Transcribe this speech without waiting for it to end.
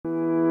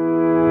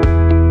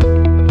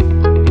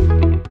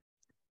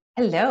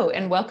Hello,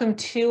 and welcome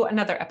to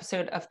another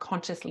episode of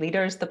Conscious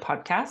Leaders, the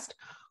podcast,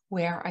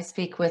 where I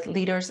speak with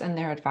leaders and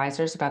their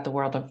advisors about the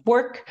world of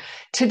work.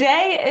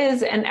 Today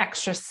is an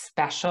extra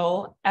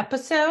special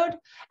episode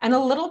and a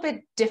little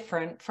bit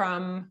different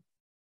from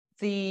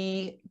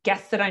the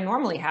guests that I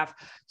normally have.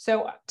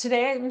 So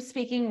today I'm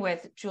speaking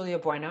with Julia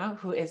Bueno,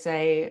 who is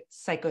a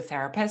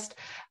psychotherapist,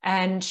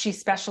 and she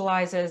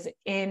specializes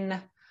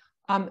in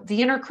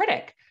the inner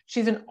critic.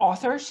 She's an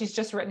author. She's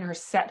just written her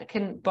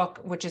second book,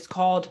 which is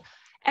called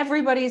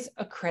Everybody's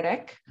a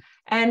Critic.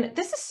 And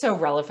this is so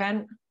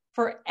relevant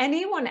for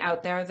anyone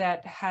out there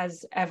that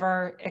has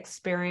ever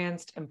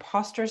experienced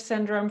imposter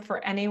syndrome,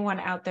 for anyone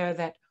out there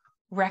that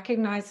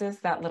recognizes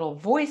that little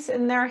voice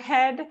in their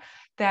head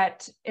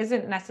that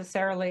isn't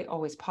necessarily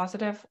always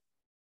positive.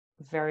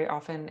 Very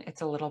often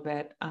it's a little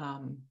bit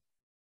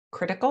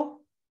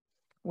critical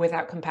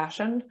without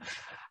compassion.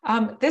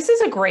 This is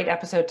a great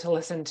episode to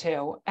listen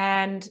to.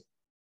 And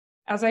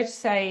as I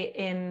say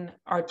in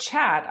our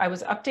chat, I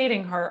was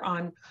updating her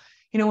on,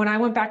 when I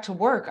went back to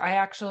work, I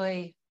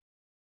actually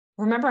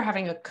remember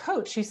having a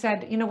coach who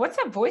said, what's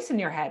that voice in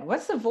your head?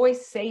 What's the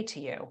voice say to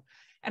you?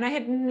 And I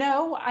had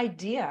no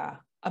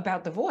idea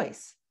about the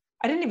voice.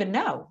 I didn't even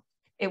know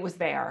it was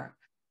there.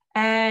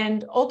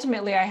 And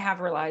ultimately, I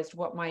have realized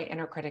what my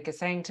inner critic is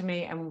saying to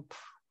me and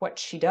what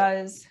she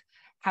does,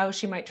 how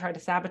she might try to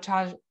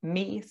sabotage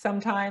me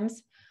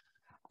sometimes.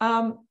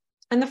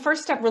 And the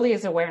first step really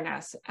is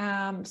awareness.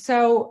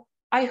 So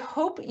I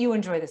hope you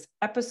enjoy this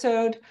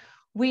episode.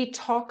 We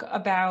talk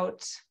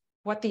about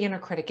what the inner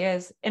critic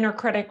is, inner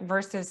critic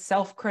versus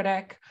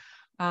self-critic.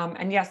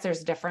 And yes,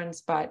 there's a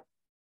difference, but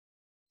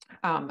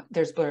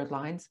there's blurred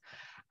lines.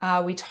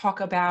 We talk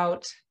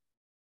about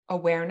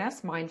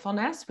awareness,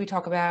 mindfulness. We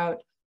talk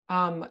about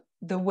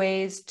the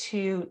ways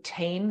to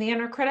tame the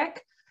inner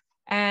critic,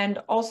 and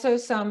also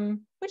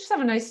we just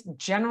have a nice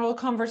general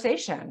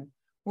conversation.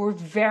 We're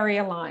very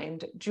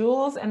aligned.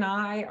 Jules and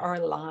I are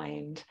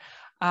aligned.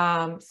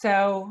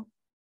 So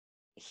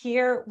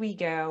here we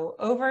go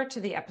over to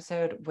the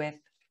episode with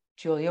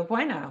Julia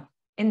Bueno.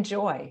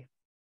 Enjoy.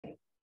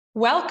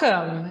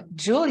 Welcome,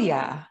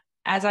 Julia.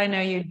 As I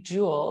know you,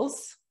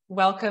 Jules,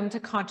 welcome to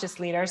Conscious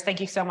Leaders. Thank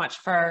you so much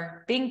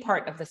for being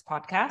part of this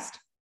podcast.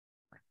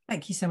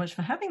 Thank you so much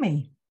for having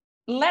me.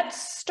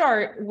 Let's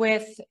start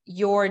with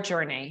your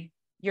journey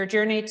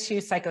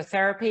to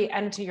psychotherapy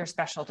and to your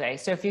specialty.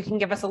 So if you can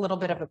give us a little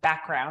bit of a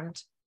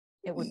background,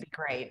 it would be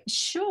great.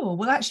 Sure.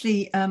 Well,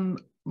 actually,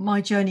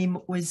 my journey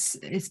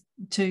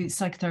to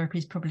psychotherapy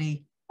is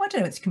probably, I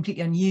don't know, it's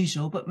completely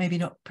unusual, but maybe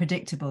not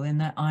predictable, in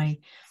that I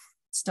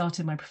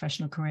started my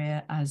professional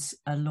career as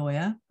a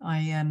lawyer.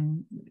 I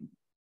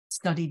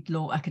studied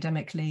law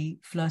academically,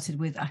 flirted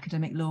with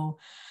academic law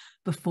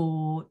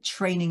before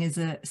training as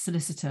a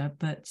solicitor,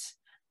 but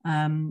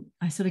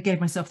I sort of gave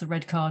myself the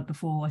red card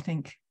before I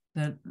think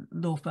the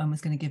law firm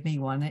was going to give me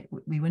one.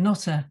 We were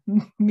not a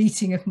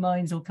meeting of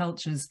minds or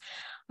cultures.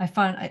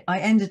 I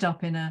ended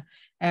up in an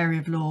area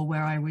of law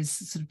where I was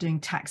sort of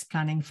doing tax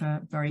planning for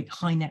very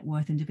high net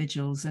worth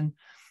individuals. And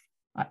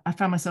I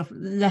found myself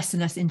less and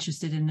less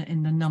interested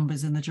in the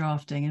numbers and the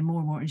drafting, and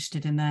more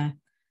interested in their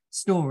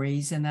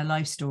stories and their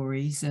life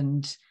stories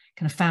and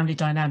kind of family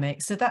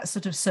dynamics. So that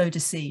sort of sowed a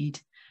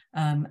seed.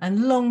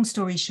 And long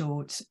story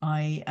short,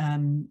 I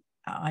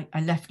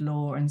left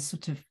law and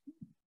sort of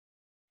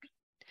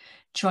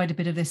tried a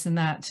bit of this and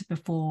that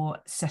before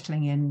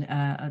settling in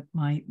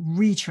my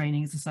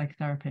retraining as a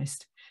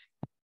psychotherapist,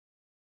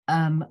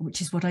 which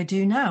is what I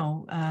do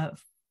now.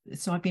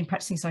 So I've been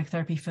practicing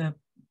psychotherapy for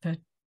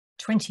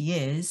 20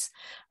 years,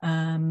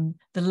 the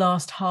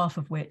last half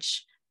of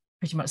which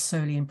pretty much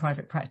solely in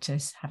private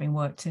practice, having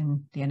worked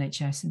in the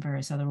NHS and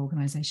various other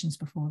organisations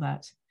before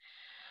that.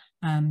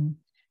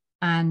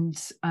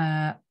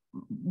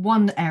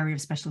 One area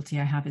of specialty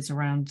I have is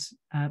around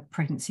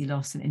pregnancy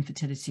loss and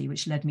infertility,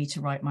 which led me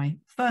to write my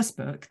first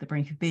book, The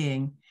Brink of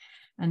Being,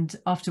 and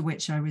after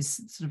which I was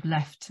sort of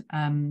left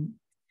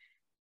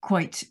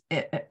quite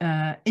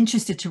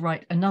interested to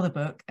write another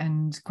book,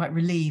 and quite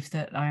relieved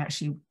that I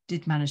actually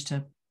did manage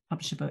to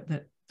publish a book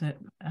that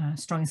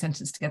strung a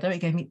sentence together.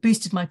 It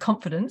boosted my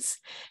confidence,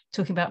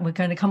 talking about, we're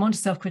going to come on to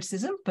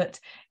self-criticism, but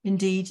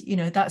indeed,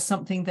 that's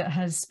something that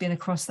has been a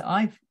cross that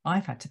I've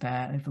had to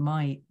bear over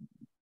my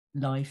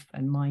life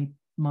and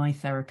my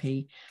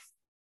therapy.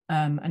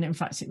 And in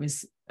fact, it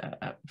was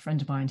a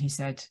friend of mine who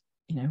said,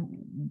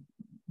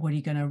 what are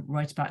you going to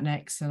write about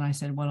next? And I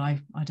said, well, I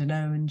don't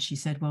know. And she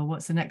said, well,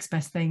 what's the next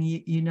best thing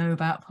you know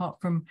about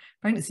apart from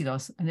pregnancy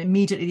loss? And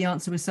immediately the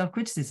answer was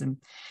self-criticism.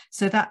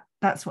 So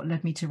that's what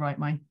led me to write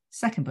my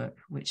second book,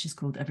 which is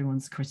called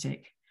Everyone's a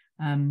Critic,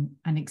 and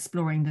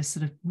exploring this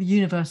sort of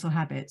universal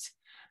habit.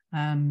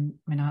 I'm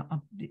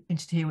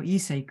interested to hear what you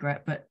say,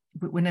 Gret, but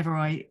whenever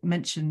I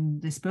mention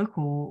this book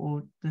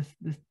or the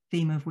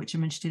theme of which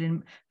I'm interested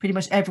in, pretty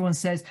much everyone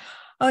says,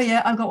 oh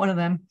yeah, I've got one of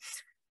them.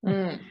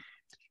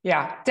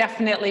 Yeah,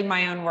 definitely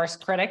my own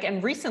worst critic.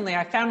 And recently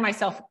I found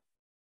myself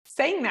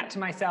saying that to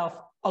myself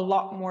a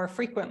lot more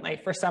frequently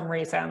for some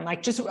reason,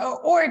 like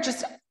or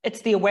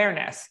it's the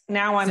awareness.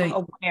 Now I'm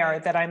aware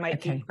that I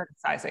might be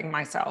criticizing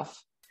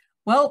myself.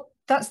 Well,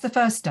 that's the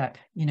first step.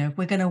 You know, if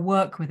we're going to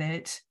work with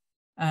it,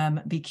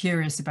 be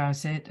curious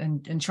about it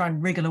and try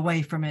and wriggle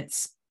away from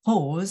its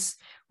pause.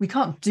 We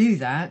can't do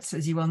that,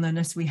 as you well know,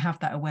 unless we have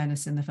that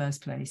awareness in the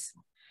first place.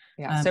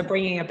 Yeah. So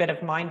bringing a bit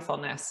of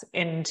mindfulness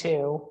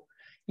into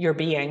your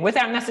being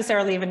without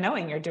necessarily even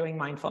knowing you're doing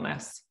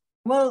mindfulness.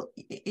 Well,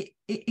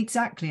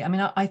 exactly. I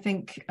mean, I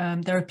think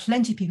there are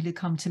plenty of people who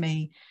come to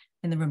me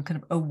in the room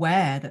kind of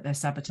aware that they're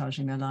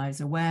sabotaging their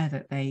lives, aware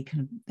that they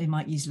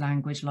might use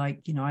language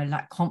like, you know, I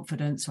lack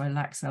confidence, or I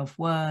lack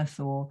self-worth,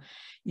 or,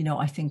 you know,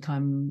 I think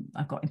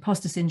I've got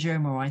imposter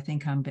syndrome, or I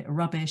think I'm a bit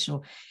rubbish,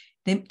 or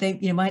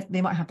they might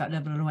have that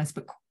level of awareness,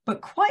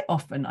 but quite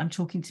often I'm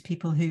talking to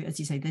people who, as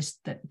you say,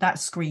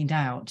 that's screened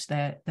out.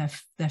 They're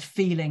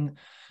feeling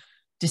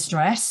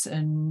distress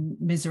and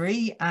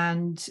misery,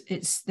 and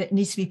that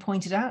needs to be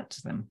pointed out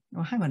to them.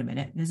 Well, hang on a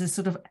minute, there's a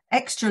sort of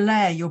extra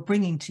layer you're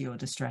bringing to your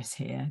distress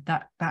here.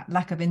 That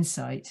lack of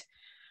insight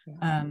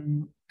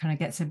kind of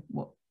gets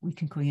what we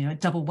can call, you know, a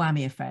double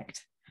whammy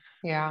effect.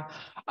 Yeah.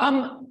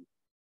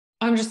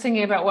 I'm just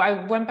thinking about, well,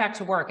 I went back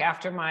to work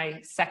after my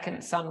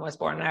second son was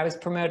born, and I was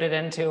promoted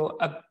into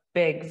a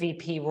big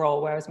VP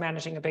role where I was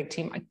managing a big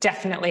team. I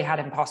definitely had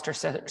imposter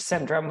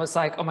syndrome, was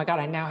like, oh my God,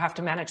 I now have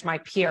to manage my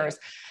peers.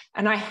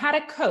 And I had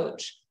a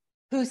coach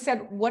who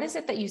said, what is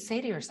it that you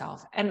say to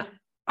yourself? And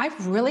I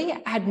really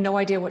had no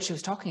idea what she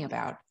was talking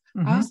about.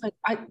 I was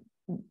like,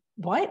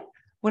 what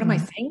am I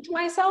saying to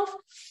myself?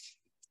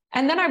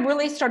 And then I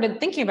really started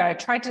thinking about it,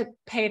 tried to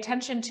pay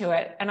attention to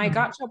it. And I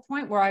got to a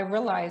point where I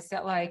realized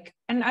that, like,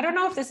 and I don't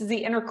know if this is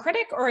the inner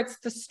critic or it's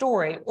the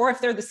story, or if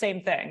they're the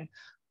same thing,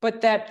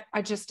 but that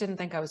I just didn't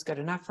think I was good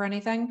enough for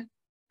anything.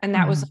 And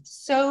that was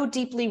so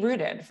deeply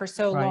rooted for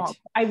so long.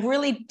 I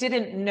really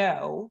didn't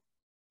know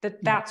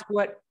that that's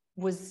what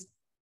was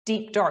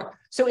deep, dark.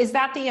 So is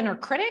that the inner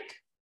critic,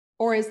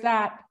 or is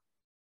that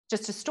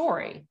just a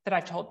story that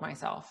I've told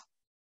myself?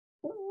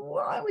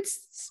 Well, I would,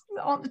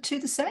 aren't the two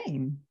the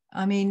same?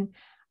 I mean,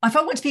 if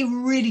I want to be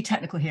really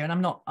technical here, and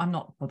I'm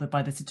not bothered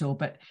by this at all,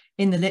 but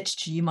in the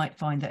literature, you might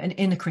find that an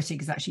inner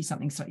critic is actually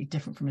something slightly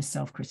different from a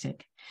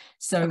self-critic.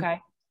 So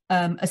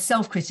a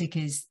self-critic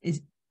is,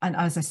 and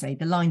as I say,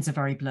 the lines are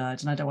very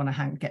blurred, and I don't want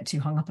to get too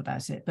hung up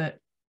about it. But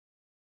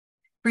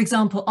for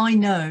example, I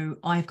know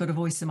I've got a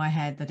voice in my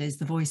head that is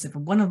the voice of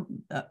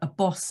a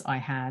boss I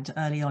had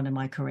early on in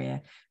my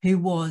career, who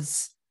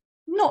was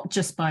not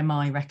just by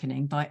my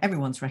reckoning, by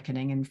everyone's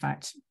reckoning. In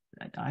fact,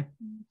 I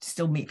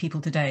still meet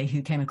people today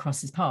who came across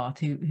his path,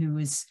 who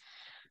was,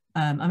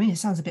 I mean, it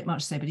sounds a bit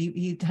much to say, but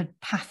he had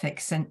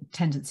pathic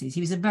tendencies.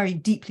 He was a very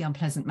deeply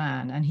unpleasant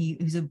man, and he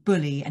was a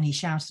bully, and he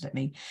shouted at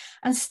me.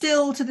 And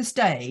still to this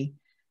day,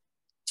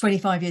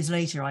 25 years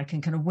later, I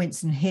can kind of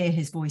wince and hear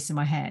his voice in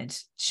my head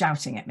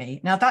shouting at me.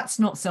 Now, that's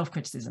not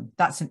self-criticism.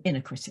 That's an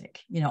inner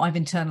critic. You know, I've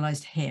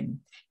internalized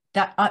him.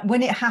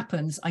 When it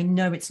happens, I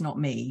know it's not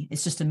me.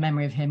 It's just a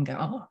memory of him going,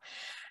 oh.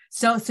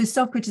 So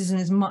self-criticism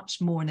is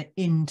much more an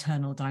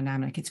internal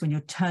dynamic. It's when you're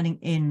turning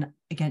in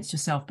against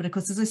yourself. But of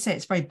course, as I say,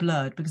 it's very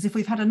blurred, because if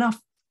we've had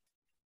enough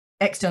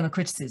external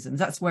criticisms,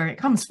 that's where it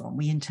comes from.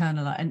 We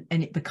internalize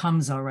and it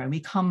becomes our own. We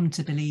come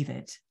to believe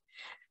it.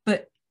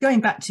 But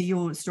going back to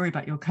your story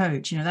about your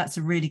coach, you know, that's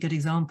a really good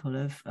example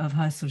of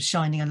her sort of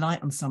shining a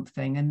light on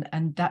something,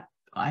 and that,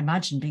 I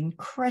imagine, being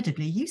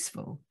incredibly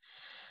useful,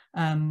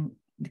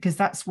 because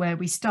that's where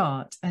we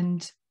start.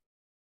 And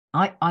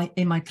I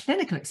in my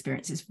clinical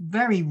experience, it's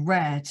very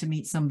rare to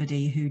meet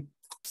somebody who,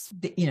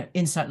 you know,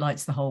 insight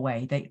lights the whole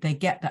way. They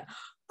get that,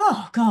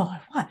 oh God,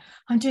 what?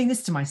 I'm doing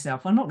this to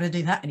myself. I'm not going to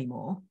do that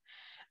anymore.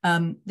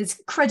 It's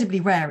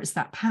incredibly rare. It's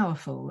that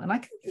powerful. And I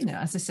can, you know,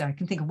 as I say, I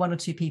can think of one or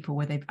two people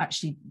where they've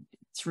actually,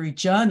 through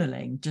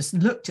journaling, just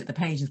looked at the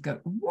page and go,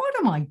 what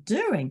am I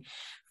doing?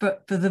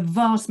 But for the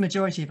vast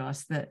majority of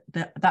us,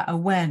 that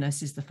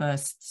awareness is the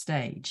first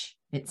stage.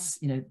 It's,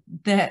 you know,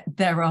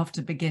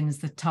 thereafter begins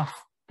the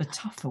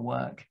tougher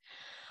work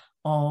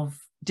of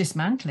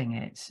dismantling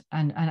it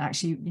and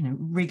actually, you know,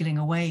 wriggling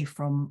away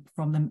from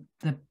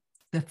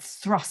the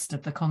thrust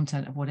of the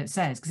content of what it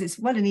says. Because it's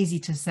well and easy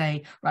to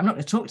say, well, I'm not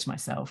going to talk to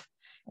myself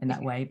in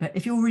that way. But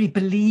if you're really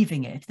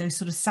believing it, if they're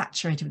sort of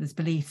saturated with this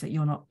belief that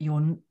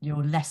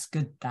you're less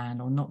good than,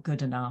 or not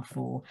good enough,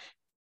 or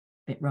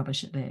a bit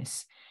rubbish at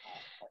this,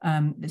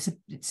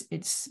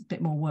 it's a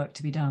bit more work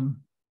to be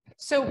done.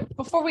 So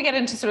before we get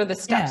into sort of the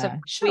steps of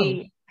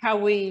how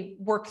we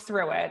work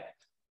through it,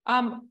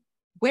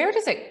 where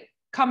does it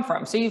come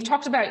from? So you've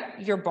talked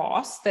about your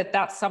boss,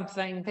 that's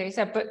something they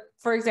said, but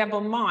for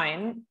example,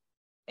 mine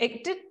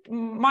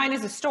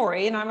is a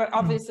story, and I've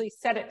obviously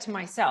said it to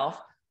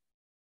myself,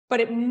 but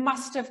it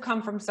must have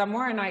come from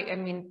somewhere. And I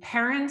mean,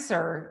 parents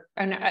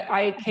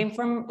I came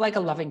from like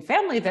a loving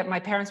family that my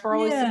parents were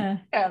always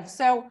supportive.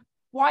 So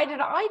why did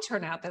I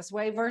turn out this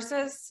way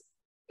versus,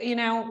 you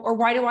know, or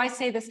why do I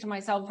say this to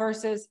myself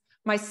versus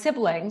my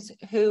siblings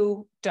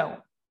who don't?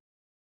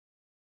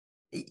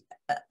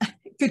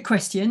 Good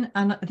question.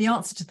 And the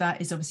answer to that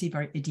is obviously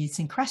very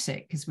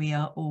idiosyncratic, because we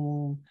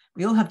all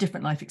have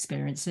different life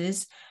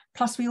experiences.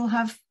 Plus we all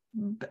have,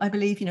 I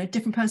believe,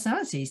 different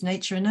personalities,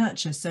 nature and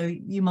nurture. So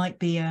you might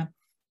be a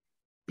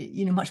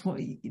much more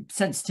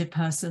sensitive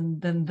person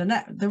than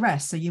the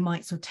rest. So you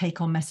might sort of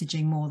take on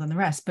messaging more than the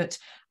rest. But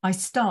I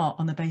start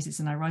on the basis,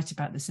 and I write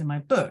about this in my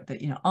book,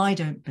 that, I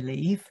don't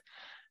believe,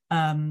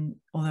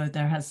 although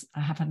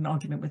I have had an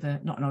argument with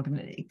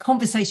a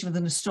conversation with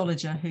an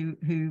astrologer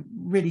who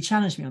really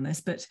challenged me on this,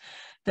 but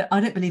that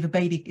I don't believe a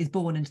baby is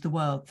born into the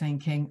world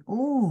thinking,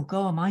 oh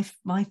God,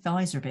 my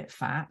thighs are a bit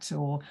fat,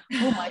 or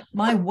oh,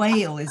 my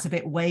whale is a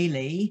bit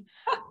whaley.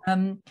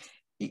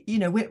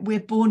 We're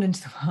born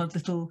into the world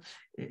little,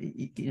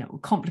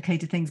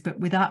 complicated things,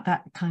 but without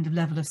that kind of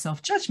level of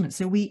self-judgment.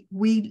 So we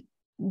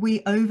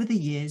over the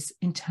years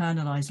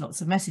internalize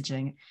lots of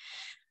messaging.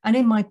 And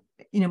in my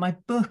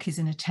book is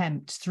an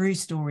attempt through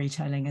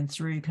storytelling and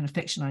through kind of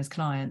fictionalized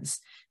clients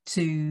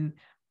to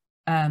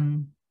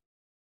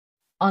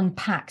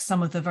unpack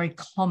some of the very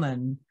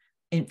common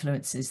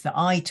influences that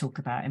I talk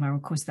about in my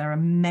course. There are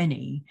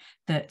many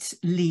that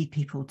lead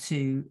people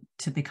to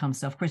become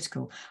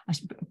self-critical.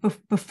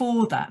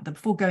 Before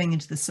going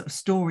into the sort of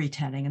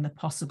storytelling and the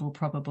possible,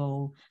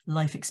 probable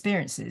life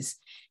experiences,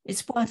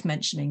 it's worth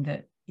mentioning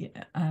that,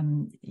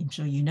 I'm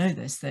sure you know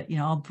this, that,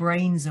 our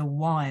brains are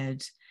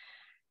wired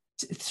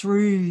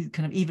through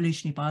kind of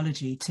evolutionary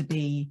biology to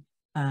be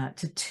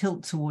to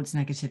tilt towards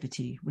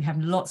negativity. We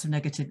have lots of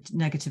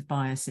negative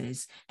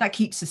biases that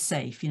keeps us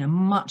safe.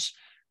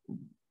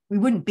 We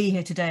wouldn't be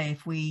here today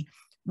if we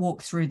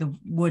walked through the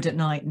wood at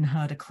night and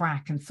heard a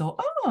crack and thought,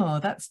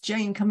 oh, that's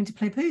Jane coming to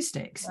play poo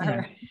sticks.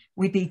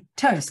 We'd be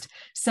toast.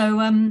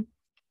 So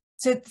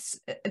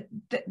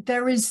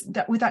there is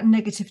that, with that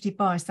negativity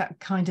bias, that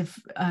kind of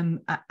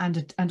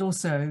and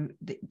also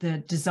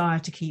the desire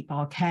to keep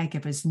our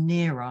caregivers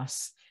near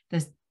us.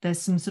 There's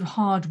some sort of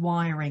hard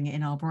wiring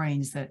in our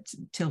brains that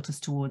tilt us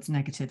towards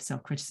negative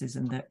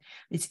self-criticism. That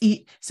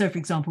so, for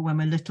example, when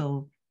we're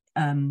little,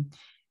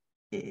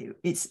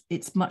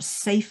 it's much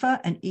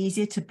safer and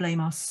easier to blame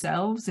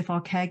ourselves if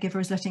our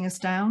caregiver is letting us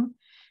down,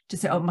 to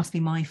say, oh, it must be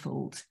my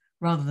fault,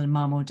 rather than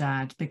mum or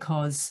dad,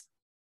 because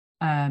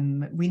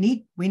we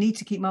need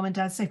to keep mum and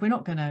dad safe. We're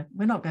not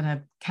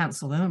gonna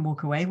cancel them and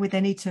walk away. They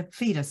need to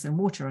feed us and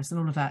water us and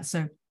all of that.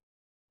 So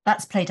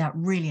that's played out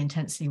really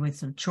intensely with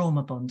some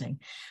trauma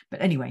bonding.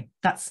 But anyway,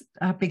 that's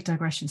a big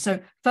digression. So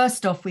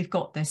first off, we've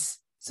got this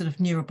sort of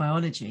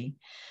neurobiology.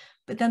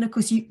 But then, of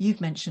course, you've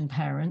mentioned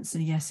parents.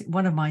 And yes,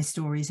 one of my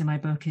stories in my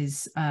book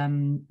is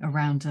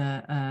around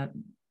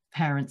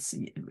parents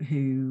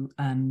who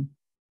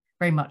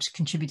very much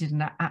contributed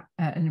in an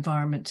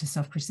environment to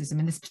self-criticism.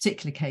 In this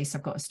particular case,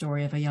 I've got a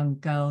story of a young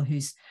girl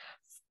whose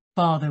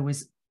father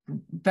was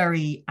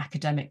very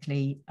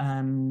academically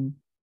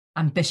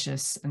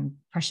ambitious and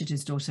pressured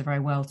his daughter very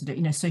well to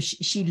do. So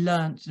she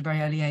learned at a very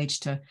early age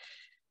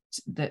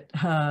that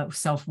her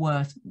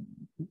self-worth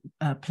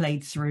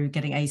played through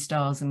getting A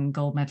stars and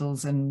gold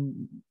medals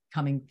and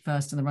coming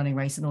first in the running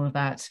race and all of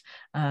that,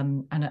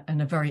 and an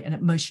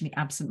emotionally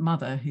absent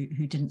mother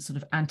who didn't sort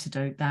of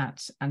antidote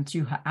that, and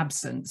through her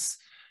absence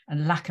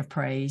and lack of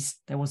praise,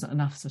 there wasn't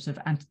enough sort of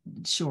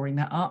shoring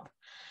that up.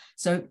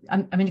 So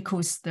I mean, of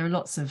course, there are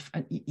lots of,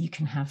 you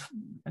can have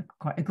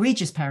quite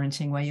egregious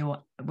parenting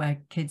where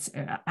kids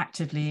are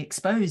actively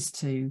exposed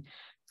to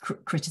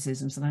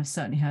criticisms, and I've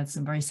certainly heard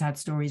some very sad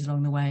stories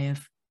along the way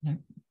of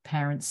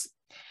parents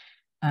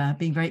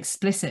being very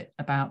explicit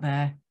about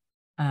their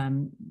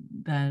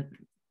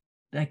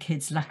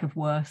kids' lack of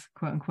worth,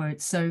 quote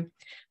unquote. So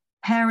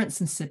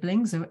parents and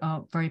siblings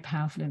are very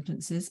powerful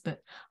influences, but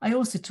I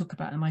also talk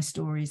about in my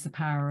stories the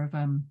power of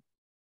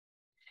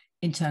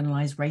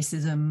internalized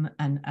racism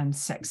and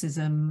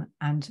sexism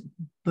and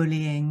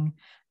bullying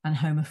and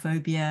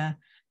homophobia.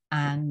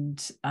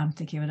 And I'm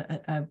thinking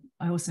of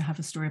I also have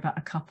a story about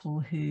a couple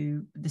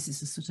who, this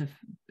is a sort of,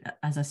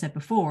 as I said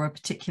before, a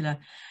particular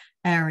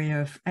area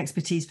of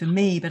expertise for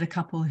me, but a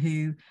couple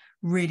who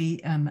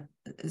really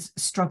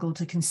struggle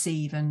to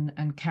conceive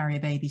and carry a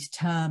baby to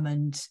term,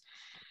 and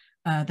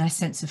their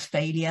sense of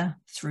failure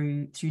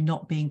through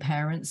not being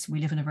parents. We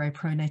live in a very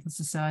pronatal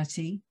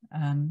society.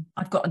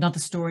 I've got another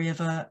story of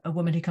a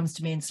woman who comes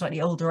to me in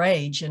slightly older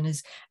age and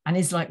is,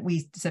 like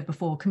we said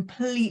before,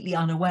 completely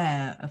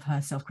unaware of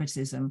her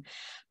self-criticism.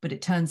 But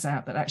it turns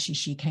out that actually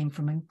she came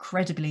from an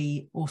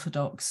incredibly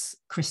orthodox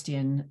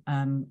Christian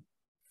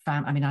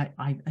I mean, I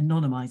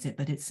anonymize it,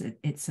 but it's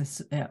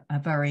a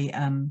very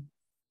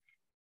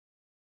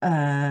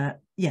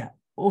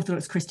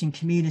Orthodox Christian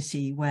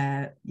community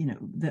where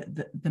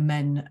the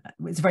men,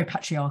 it's very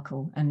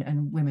patriarchal,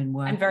 and women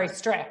were, and very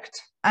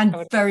strict,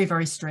 and very,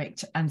 very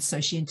strict. And so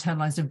she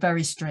internalized a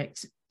very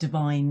strict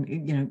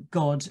divine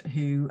God,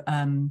 who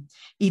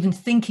even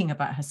thinking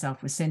about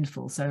herself was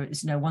sinful. So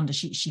it's no wonder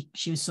she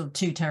was sort of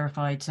too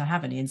terrified to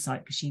have any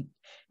insight, because she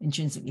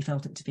intrinsically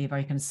felt it to be a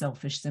very kind of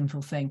selfish,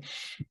 sinful thing.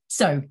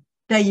 So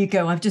there you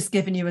go. I've just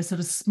given you a sort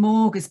of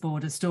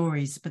smorgasbord of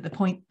stories, but the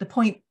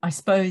point I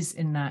suppose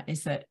in that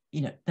is that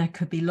there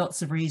could be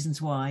lots of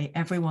reasons why.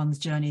 Everyone's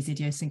journey is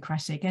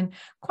idiosyncratic, and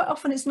quite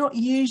often it's not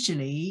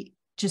usually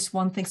just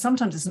one thing.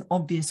 Sometimes it's an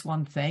obvious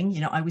one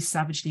thing. I was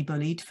savagely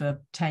bullied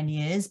for 10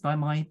 years by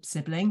my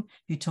sibling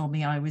who told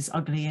me I was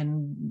ugly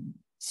and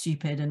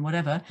stupid and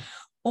whatever,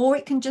 or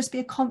it can just be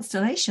a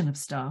constellation of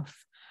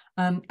stuff.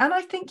 And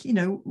I think,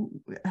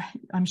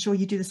 I'm sure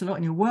you do this a lot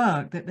in your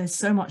work, that there's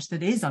so much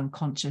that is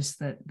unconscious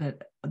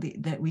that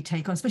we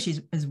take on,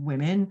 especially as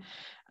women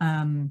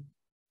and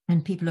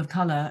people of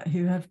color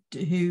who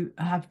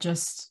have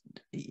just,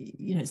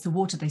 it's the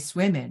water they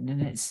swim in,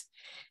 and it's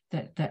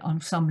that on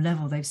some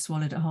level they've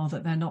swallowed it whole,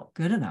 that they're not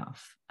good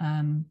enough.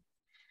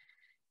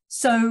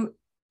 So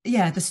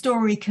yeah, the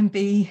story can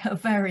be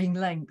of varying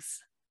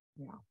lengths.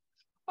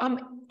 Yeah.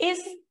 Is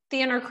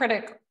the inner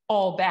critic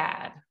all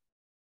bad?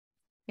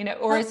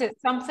 Or is it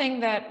something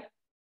that,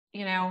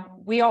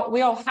 we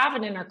all have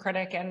an inner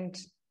critic, and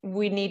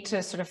we need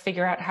to sort of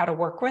figure out how to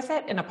work with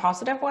it in a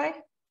positive way?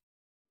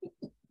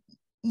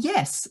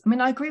 Yes. I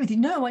mean, I agree with you.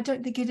 No, I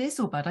don't think it is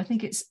all bad. I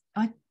think it's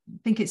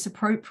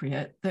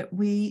appropriate that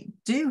we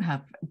do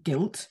have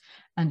guilt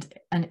and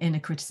inner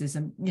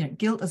criticism,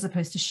 guilt as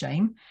opposed to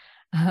shame,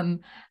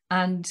 and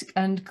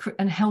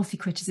healthy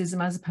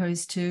criticism as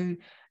opposed to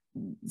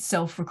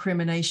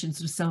self-recrimination,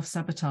 sort of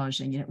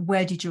self-sabotaging.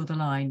 Where do you draw the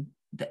line?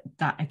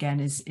 That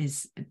again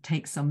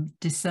takes some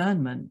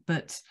discernment,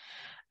 but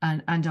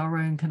and our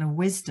own kind of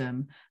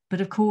wisdom.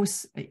 But of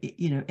course,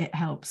 it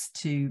helps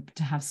to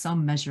have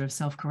some measure of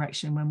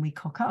self-correction when we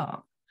cock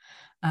up,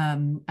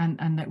 and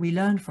that we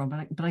learn from.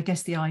 But I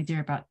guess the idea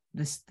about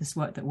this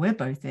work that we're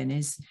both in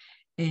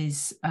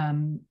is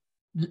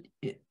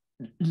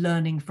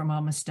learning from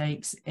our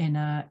mistakes in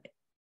a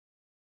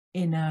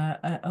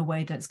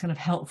way that's kind of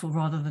helpful,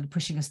 rather than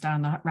pushing us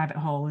down that rabbit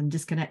hole and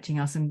disconnecting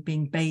us and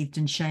being bathed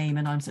in shame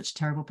and I'm such a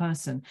terrible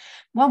person.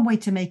 One way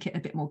to make it a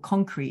bit more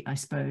concrete, I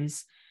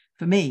suppose,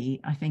 for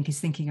me, I think, is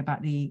thinking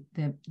about the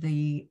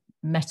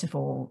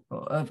metaphor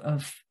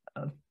of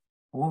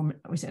or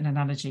is it an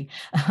analogy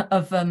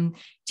of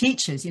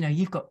teachers.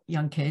 You've got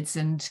young kids,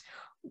 and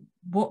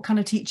what kind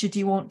of teacher do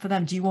you want for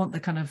them? Do you want the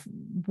kind of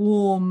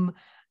warm,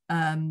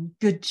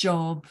 good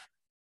job,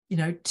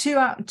 2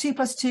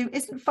 + 2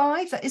 isn't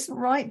 5, that isn't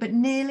right, but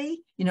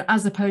nearly,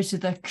 as opposed to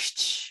the,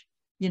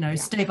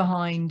 stay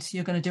behind,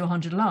 you're going to do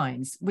 100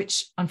 lines,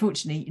 which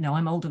unfortunately,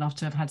 I'm old enough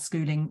to have had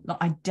schooling.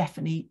 I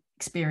definitely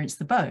experienced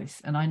the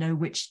both, and I know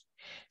which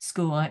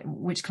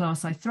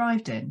class I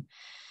thrived in.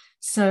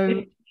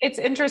 So it's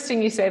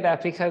interesting you say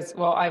that, because,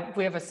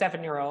 we have a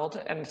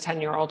 7-year-old and a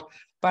 10-year-old,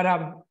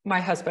 but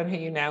my husband,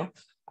 who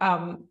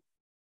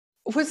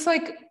was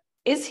like,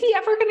 is he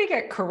ever going to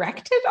get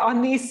corrected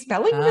on these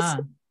spelling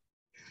mistakes?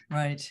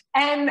 Right.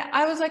 And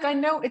I was like, I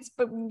know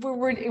but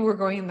we're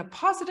going in the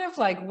positive,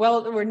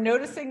 we're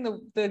noticing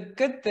the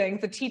good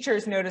things, the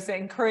teachers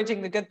noticing,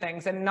 encouraging the good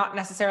things, and not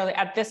necessarily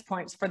at this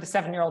point, for the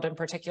 7-year-old in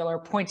particular,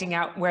 pointing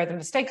out where the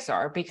mistakes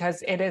are,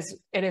 because it is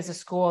a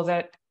school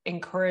that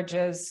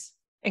encourages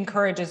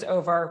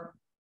over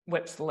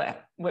whips the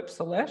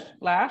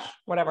lash,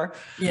 whatever.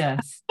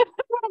 Yes.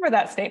 Whatever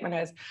that statement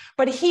is.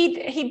 But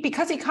he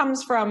because he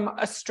comes from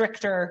a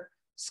stricter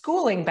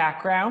schooling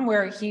background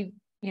where he,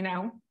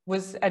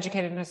 was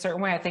educated in a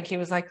certain way, I think he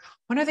was like,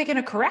 when are they going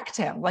to correct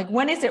him?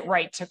 When is it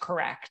right to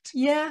correct?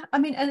 Yeah, I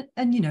mean, and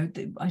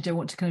I don't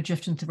want to kind of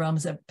drift into the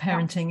realms of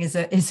parenting. Is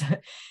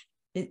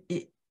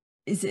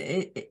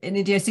an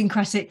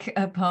idiosyncratic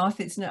path.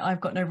 It's no, I've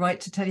got no right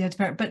to tell you how to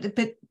parent.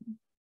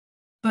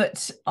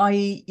 But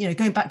I,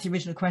 going back to the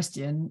original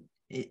question,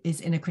 is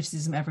inner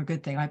criticism ever a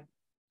good thing? I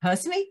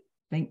personally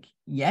think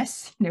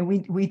yes.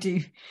 We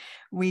do.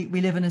 We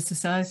live in a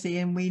society,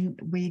 and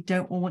we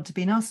don't all want to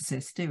be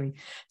narcissists, do we?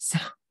 So,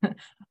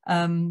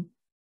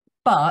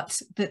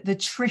 but the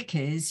trick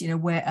is,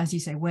 where, as you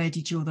say, where do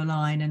you draw the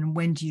line, and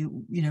when do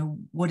you,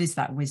 what is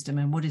that wisdom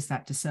and what is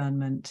that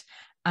discernment?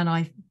 And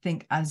I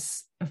think,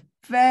 as a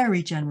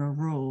very general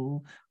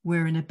rule,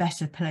 we're in a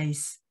better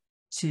place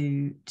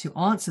to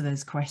answer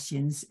those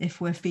questions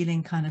if we're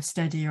feeling kind of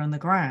steadier on the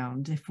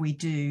ground, if we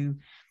do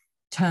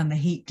turn the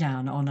heat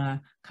down on a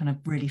kind of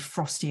really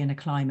frosty inner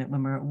climate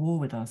when we're at war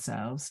with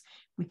ourselves,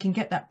 we can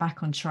get that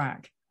back on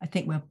track. I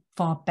think we're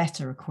far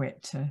better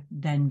equipped to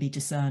then be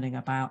discerning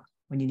about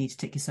when you need to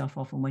tick yourself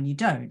off and when you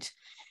don't.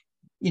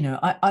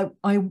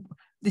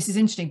 This is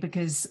interesting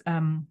because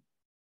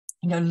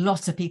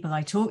lots of people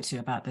I talk to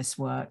about this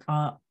work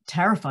are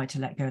terrified to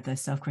let go of their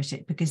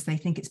self-critic, because they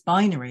think it's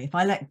binary. If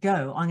I let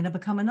go, I'm going to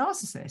become a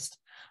narcissist.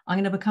 I'm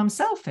going to become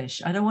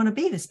selfish. I don't want to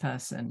be this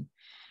person.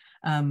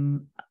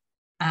 And,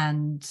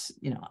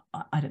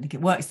 I don't think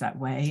it works that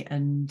way.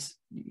 And,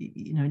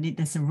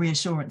 there's some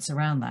reassurance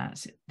around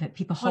that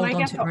people hold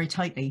on to it very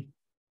tightly.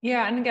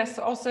 Yeah. And I guess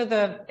also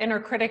the inner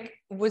critic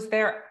was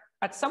there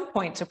at some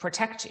point to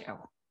protect you.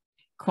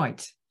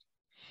 Quite.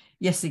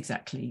 Yes,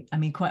 exactly. I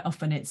mean, quite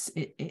often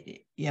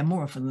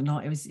more often than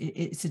not,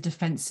 it's a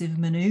defensive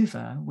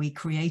maneuver. We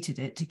created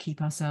it to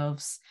keep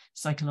ourselves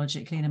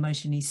psychologically and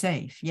emotionally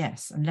safe.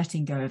 Yes. And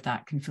letting go of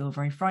that can feel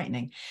very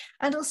frightening.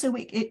 And also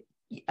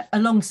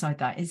alongside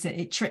that is that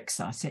it tricks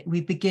us.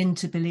 We begin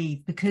to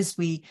believe, because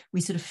we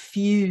sort of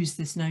fuse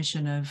this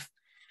notion of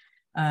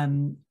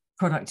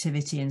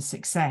productivity and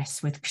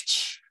success with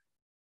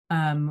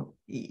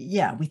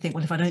we think,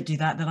 well, if I don't do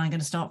that, then I'm going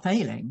to start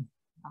failing.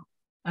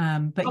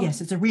 But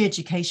yes, it's a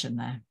re-education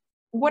there.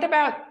 What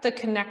about the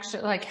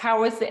connection? Like,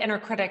 how is the inner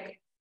critic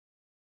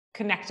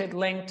connected,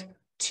 linked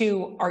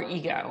to our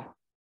ego?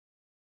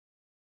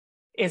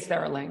 Is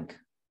there a link?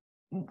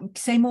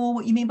 Say more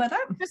what you mean by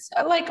that. Just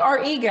like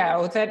our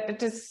ego,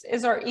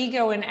 is our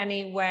ego in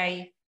any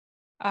way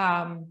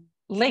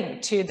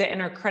linked to the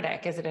inner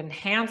critic? Is it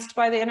enhanced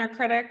by the inner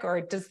critic,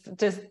 or does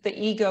the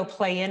ego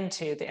play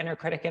into the inner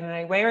critic in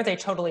any way, or are they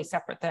totally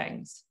separate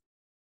things?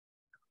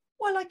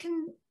 Well,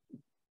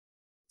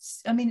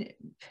 I mean,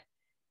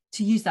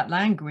 to use that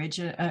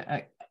language,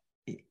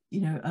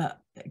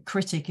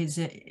 critic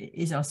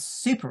is our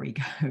super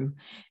ego.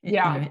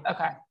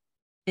 Okay.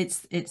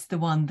 It's the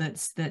one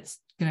that's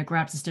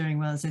grabs the steering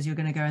wheel and says you're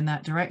going to go in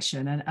that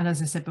direction. And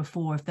as I said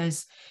before, if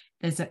there's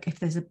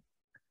an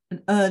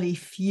early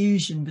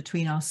fusion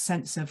between our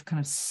sense of kind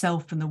of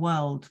self and the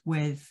world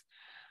with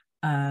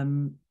a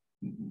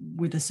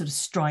sort of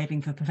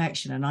striving for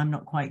perfection, and I'm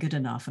not quite good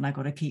enough and I've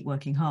got to keep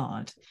working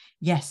hard,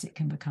 yes, it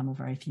can become a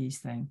very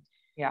fused thing.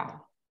 Yeah.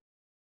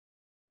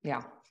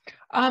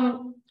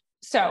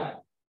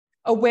 So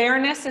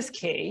awareness is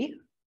key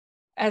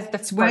as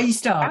It's where you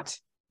start.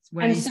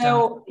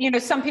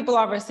 Some people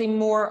are obviously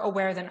more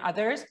aware than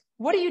others.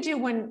 What do you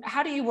do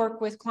how do you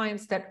work with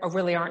clients that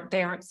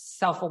aren't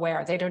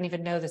self-aware? They don't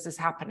even know this is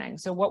happening.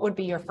 So what would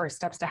be your first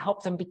steps to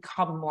help them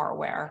become more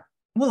aware?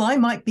 Well, I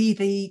might be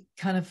the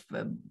kind of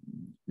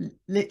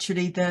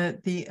literally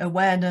the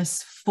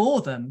awareness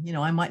for them.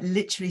 I might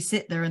literally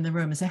sit there in the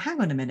room and say, hang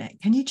on a minute,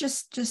 can you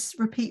just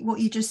repeat what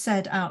you just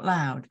said out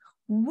loud?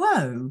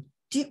 Whoa,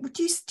 do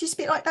you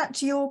speak like that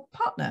to your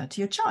partner,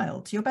 to your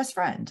child, to your best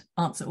friend?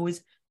 Answer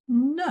always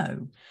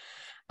no.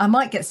 I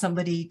might get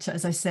somebody to,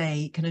 as I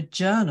say, kind of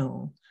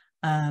journal.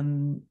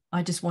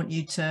 I just want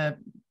you to,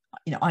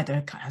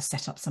 either kind of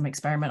set up some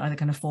experiment, either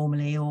kind of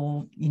formally,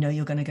 or,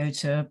 you're going to go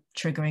to a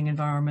triggering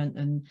environment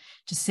and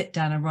just sit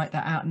down and write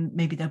that out, and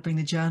maybe they'll bring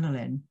the journal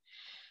in.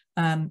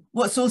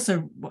 What's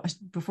also,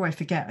 before I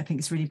forget, I think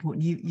it's really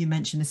important, you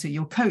mentioned this, that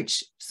your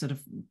coach sort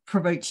of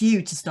provoked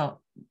you to start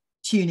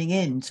tuning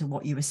in to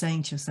what you were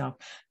saying to yourself.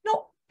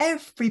 Not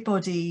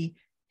everybody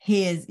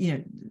hears,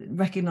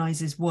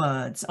 recognizes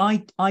words.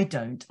 I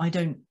don't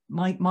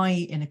my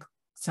inner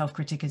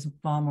self-critic is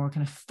far more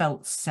kind of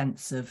felt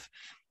sense of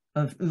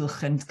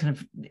ugh and kind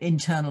of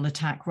internal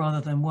attack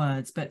rather than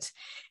words. But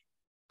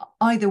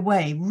either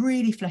way,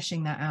 really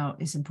fleshing that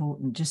out is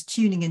important. Just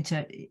tuning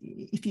into,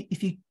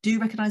 if you do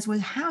recognize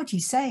words, how do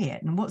you say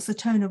it, and what's the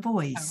tone of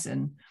voice,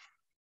 and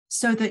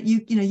so that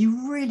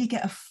you really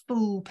get a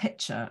full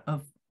picture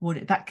of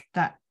what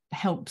that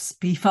helps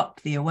beef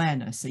up the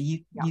awareness, so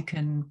you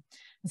can,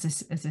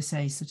 as I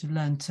say, sort of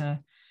learn to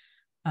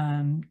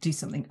do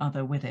something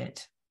other with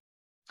it.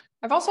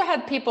 I've also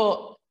had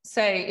people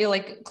say,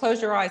 like,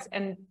 close your eyes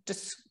and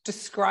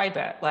describe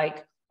it.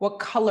 Like, what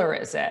color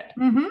is it?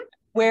 Mm-hmm.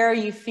 Where are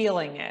you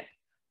feeling it?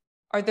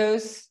 Are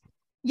those?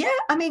 Yeah,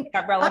 I mean,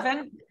 that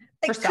relevant?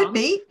 It could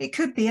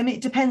be. I mean,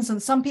 it depends on,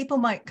 some people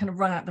might kind of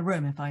run out the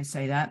room if I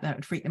say that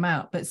would freak them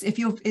out. But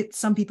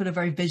some people are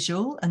very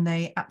visual, and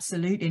they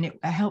absolutely, and it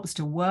helps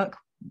to work,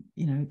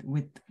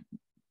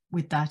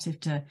 with that, if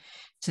to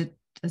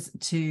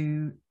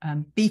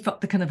beef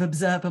up the kind of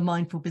observer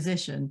mindful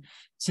position,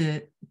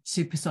 to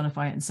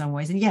personify it in some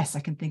ways. And yes,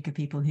 I can think of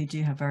people who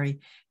do have very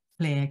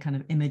clear kind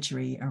of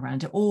imagery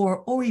around it,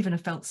 or even a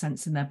felt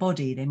sense in their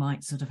body. They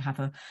might sort of have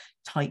a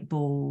tight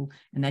ball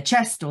in their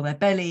chest or their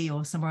belly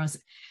or somewhere else.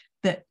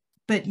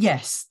 But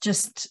yes,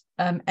 just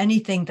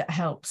anything that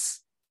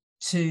helps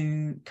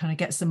to kind of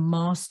get some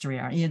mastery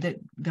out. The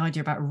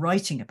idea about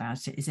writing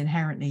about it is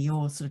inherently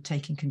you're sort of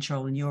taking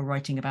control, and you're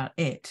writing about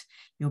it.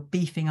 You're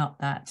beefing up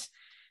that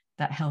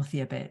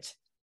healthier bit.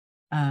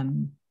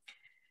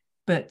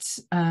 But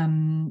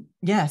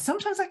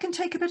sometimes that can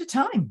take a bit of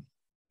time,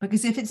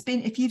 because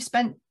if you've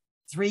spent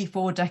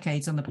 3-4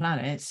 decades on the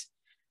planet,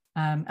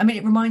 I mean,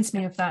 it reminds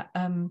me of that.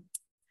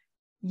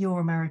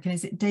 You're American,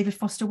 is it David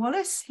Foster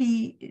Wallace?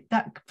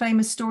 That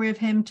famous story of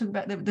him talking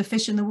about the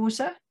fish in the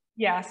water.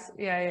 Yes.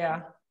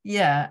 Yeah.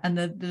 Yeah, and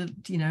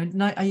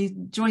are you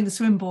join the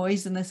swim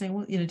boys, and they're saying,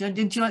 well,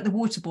 didn't you like the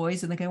water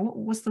boys? And they go,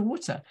 what's the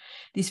water?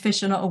 These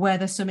fish are not aware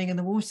they're swimming in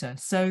the water.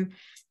 So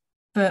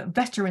for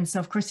veteran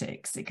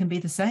self-critics, it can be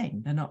the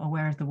same. They're not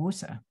aware of the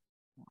water.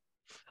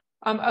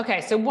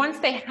 Okay, so once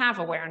they have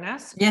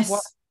awareness, yes,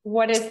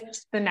 what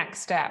is the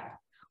next step?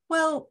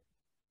 Well,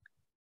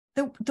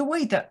 the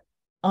way that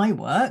I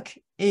work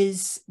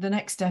is, the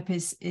next step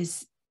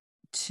is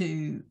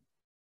to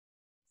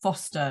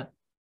foster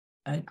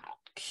a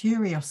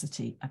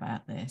curiosity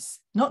about this,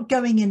 not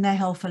going in there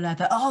hell for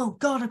leather. Oh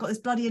God, I've got this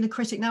bloody inner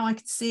critic now, I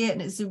can see it,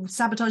 and it's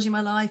sabotaging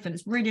my life, and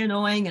it's really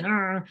annoying,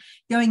 and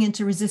going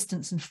into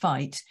resistance and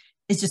fight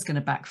is just going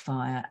to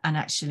backfire. And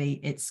actually,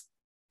 it's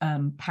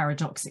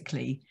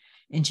paradoxically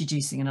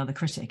introducing another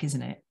critic,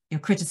 isn't it? you're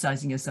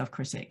criticizing yourself,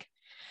 critic.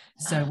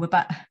 So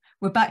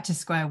we're back to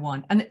square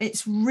one. And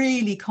it's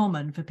really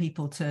common for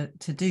people to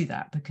do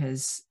that,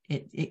 because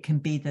it can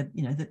be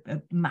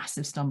a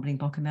massive stumbling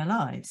block in their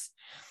lives.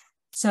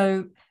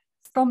 So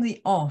from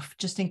the off,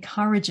 just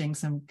encouraging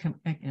some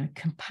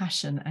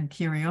compassion and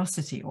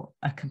curiosity, or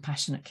a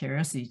compassionate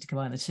curiosity to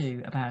combine the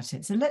two about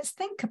it. So let's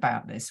think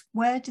about this.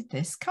 Where did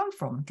this come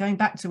from? Going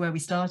back to where we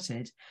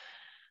started,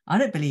 I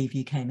don't believe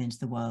you came into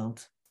the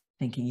world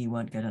thinking you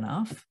weren't good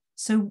enough.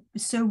 So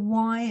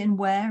why and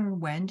where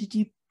and when did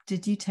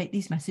you take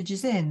these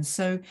messages in?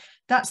 So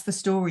that's the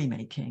story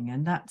making,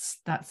 and that's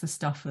the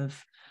stuff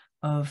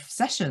of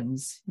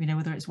sessions,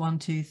 whether it's 1,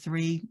 2,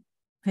 3,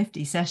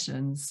 50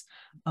 sessions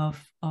of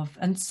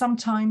and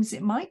sometimes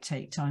it might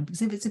take time,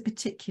 because if it's a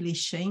particularly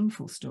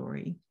shameful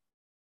story,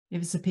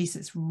 if it's a piece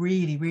that's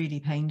really, really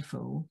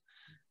painful,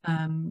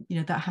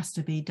 that has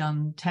to be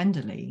done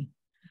tenderly.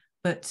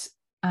 But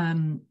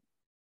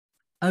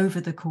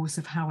over the course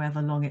of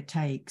however long it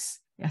takes,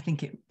 I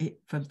think it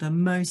for the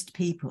most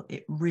people,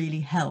 it really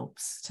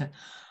helps to,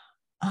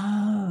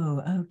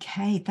 oh,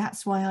 okay,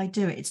 that's why I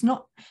do it. It's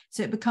not,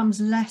 so it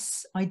becomes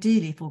less,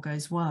 ideally, if all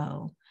goes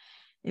well,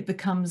 it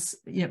becomes,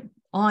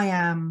 I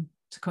am,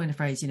 to coin a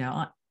phrase,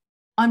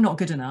 I'm not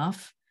good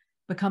enough,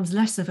 becomes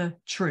less of a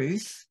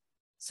truth,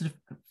 sort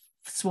of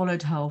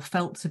swallowed whole,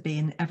 felt to be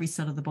in every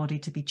cell of the body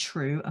to be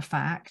true, a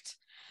fact,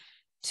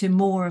 to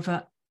more of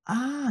a,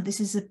 this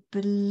is a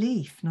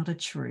belief, not a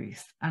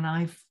truth. And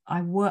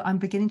I'm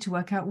beginning to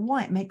work out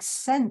why it makes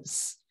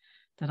sense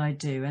that I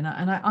do. And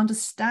I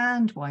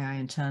understand why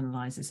I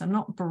internalize this. I'm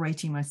not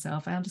berating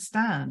myself. I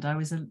understand. I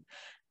was a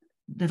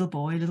little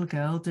boy, little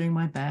girl, doing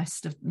my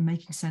best of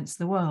making sense of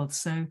the world.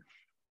 So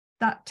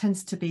that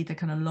tends to be the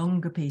kind of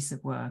longer piece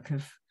of work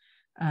of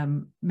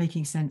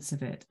making sense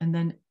of it.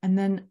 And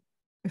then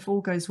if all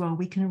goes well,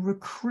 we can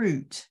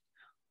recruit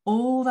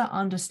all that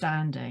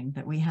understanding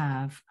that we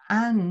have,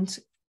 and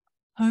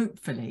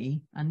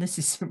hopefully, and this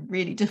is a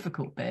really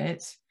difficult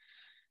bit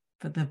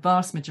for the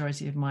vast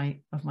majority of my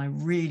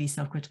really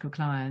self-critical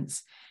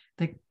clients,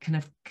 the kind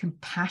of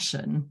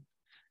compassion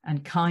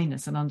and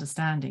kindness and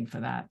understanding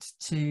for that,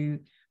 to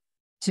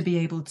be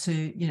able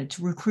to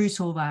to recruit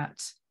all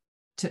that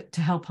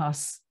to help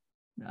us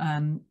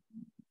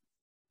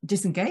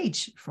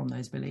disengage from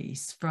those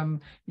beliefs, from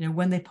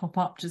when they pop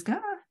up, just go,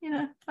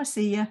 I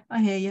see you,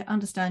 I hear you,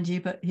 understand you,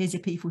 but here's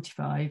your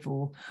P45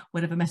 or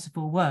whatever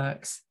metaphor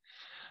works.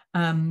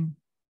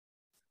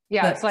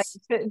 It's like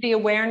the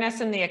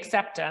awareness and the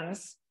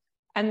acceptance,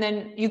 and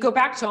then you go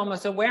back to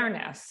almost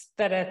awareness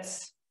that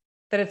it's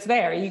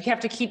there. You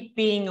have to keep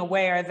being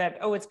aware that,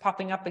 oh, it's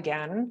popping up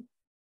again,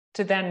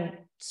 to then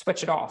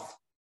switch it off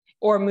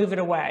or move it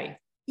away,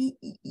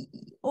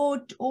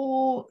 or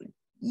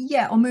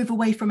move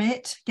away from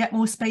it, get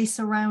more space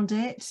around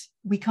it.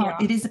 We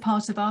can't, it is a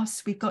part of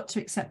us. We've got to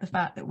accept the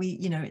fact that we,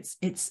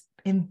 it's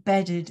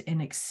embedded in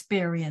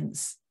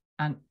experience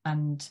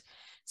and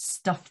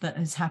stuff that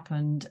has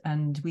happened,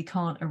 and we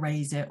can't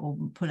erase it or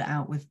pull it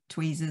out with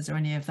tweezers or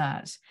any of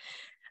that.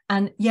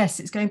 And yes,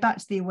 it's going back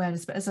to the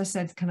awareness, but as I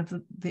said, kind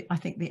of I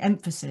think the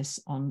emphasis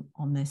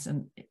on this,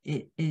 and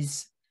it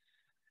is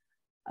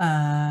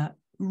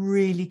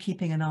really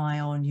keeping an eye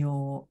on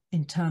your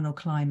internal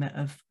climate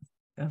of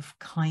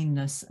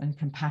kindness and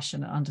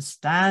compassion and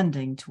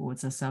understanding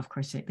towards our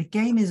self-critic. The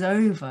game is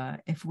over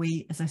if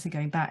we, as I said,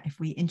 going back, if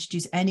we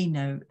introduce any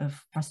note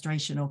of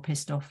frustration or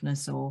pissed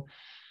offness or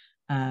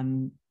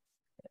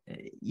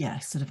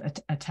sort of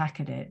attack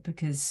at it,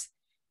 because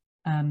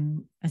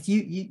as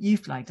you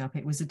flagged up,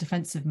 it was a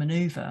defensive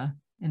maneuver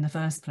in the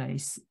first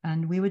place,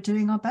 and we were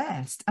doing our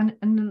best.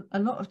 And a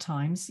lot of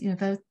times,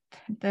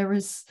 there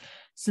is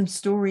some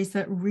stories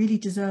that really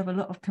deserve a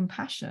lot of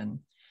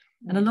compassion.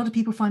 And a lot of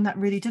people find that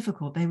really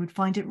difficult. They would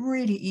find it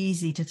really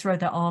easy to throw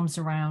their arms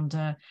around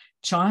a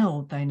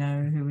child they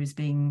know who is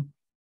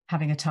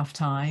having a tough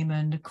time.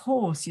 And of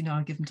course,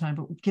 I give them time,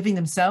 but giving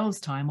themselves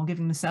time or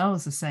giving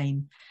themselves the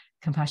same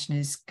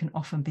compassion can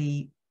often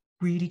be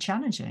really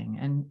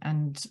challenging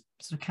and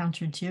sort of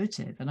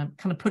counterintuitive. And I'm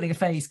kind of putting a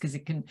face because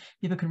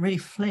people can really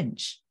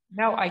flinch.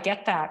 No, I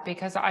get that,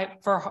 because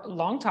for a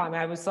long time,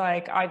 I was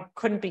like, I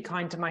couldn't be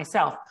kind to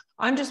myself.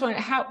 I'm just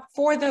wondering, how,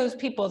 for those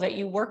people that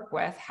you work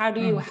with, how do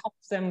you help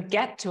them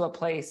get to a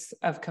place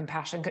of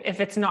compassion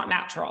if it's not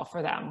natural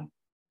for them?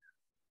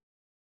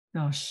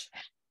 Gosh,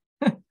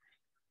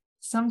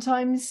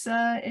 sometimes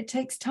it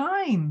takes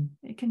time.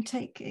 It can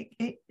take,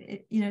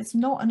 it's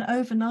not an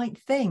overnight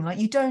thing. Like,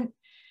 you don't,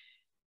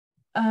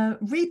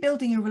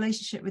 rebuilding your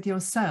relationship with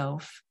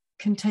yourself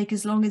can take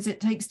as long as it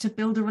takes to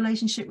build a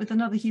relationship with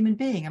another human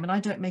being. I mean,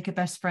 I don't make a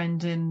best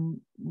friend in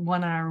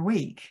 1 hour a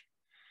week.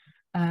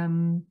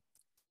 But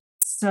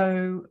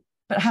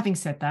having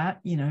said that,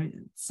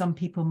 some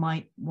people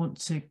might want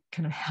to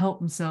kind of help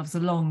themselves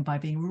along by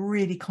being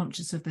really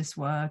conscious of this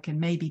work and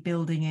maybe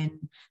building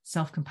in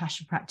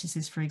self-compassion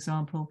practices. For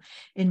example,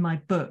 in my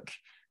book,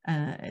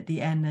 at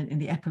the end, in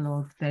the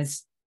epilogue,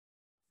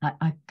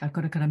 I've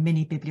got a kind of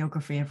mini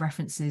bibliography of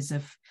references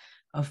of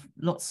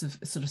lots of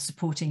sort of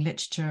supporting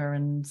literature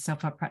and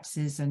self-help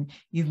practices, and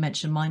you've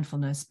mentioned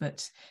mindfulness,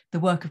 but the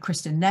work of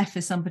Kristin Neff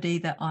is somebody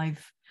that I'm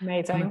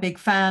a big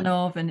fan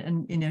of,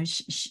 and you know,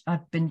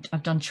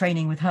 I've done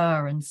training with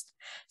her, and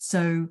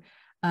so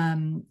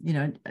you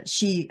know,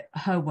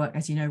 her work,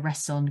 as you know,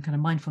 rests on kind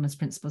of mindfulness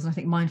principles. And I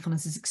think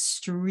mindfulness is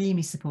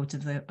extremely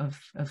supportive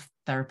of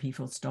therapy,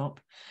 full stop,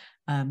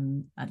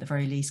 at the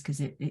very least,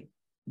 because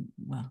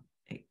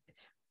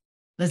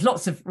there's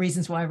lots of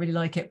reasons why I really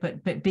like it,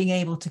 but being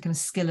able to kind of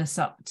skill us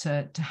up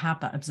to have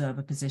that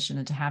observer position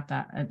and to have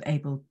that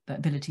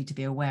ability to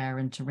be aware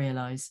and to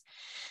realize.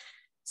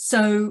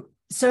 So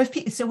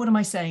what am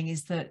I saying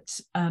is that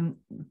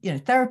you know,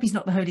 therapy is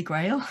not the holy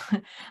grail,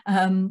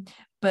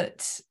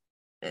 but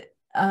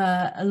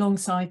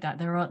alongside that,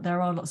 there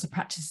are lots of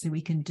practices that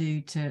we can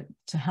do to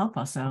help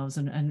ourselves,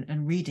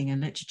 and reading and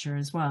literature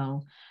as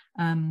well.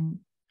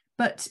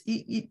 But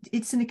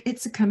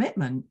it's a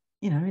commitment,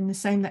 you know, in the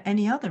same that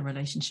any other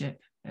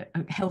relationship, a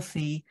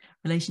healthy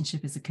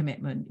relationship is a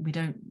commitment. We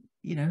don't,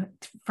 you know,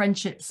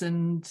 friendships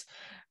and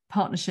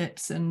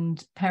partnerships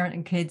and parent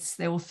and kids,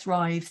 they all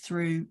thrive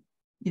through,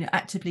 you know,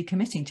 actively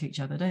committing to each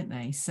other, don't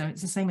they? So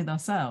it's the same with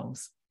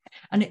ourselves.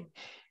 And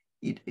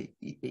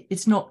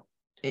it's not,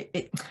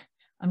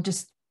 I'm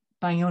just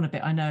banging on a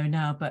bit, I know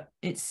now, but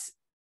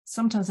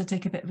sometimes I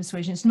take a bit of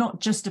persuasion. It's not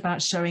just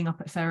about showing up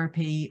at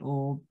therapy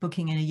or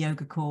booking in a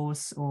yoga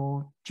course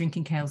or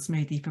drinking kale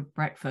smoothie for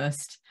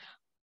breakfast.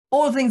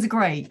 All things are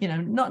great, you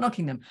know, not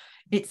knocking them.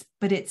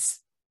 But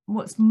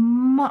what's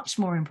much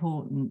more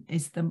important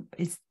is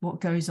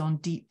what goes on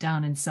deep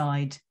down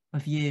inside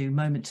of you,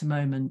 moment to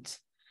moment,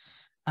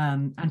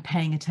 and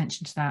paying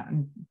attention to that,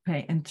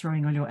 and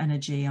throwing all your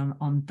energy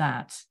on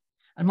that.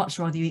 I'd much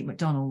rather you eat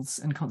McDonald's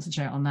and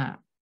concentrate on that.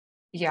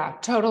 Yeah,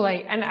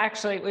 totally. And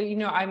actually, you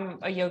know, I'm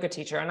a yoga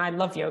teacher and I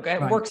love yoga.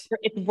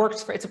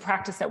 It's a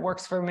practice that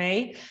works for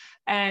me,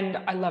 and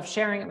I love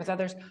sharing it with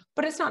others,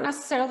 but it's not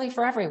necessarily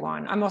for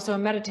everyone. I'm also a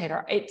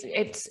meditator.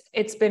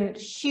 It's been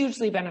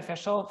hugely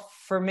beneficial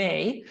for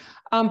me,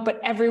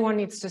 but everyone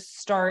needs to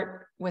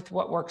start with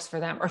what works for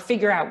them, or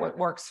figure out what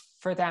works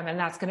for them. And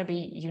that's going to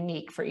be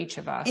unique for each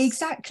of us.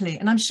 Exactly.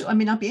 And I'm sure, I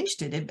mean, I'd be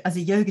interested as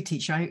a yoga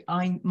teacher,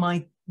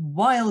 my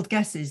wild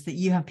guess is that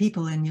you have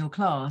people in your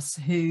class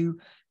who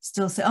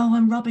still say, oh,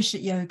 I'm rubbish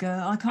at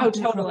yoga, I can't do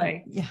it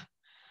properly. Yeah.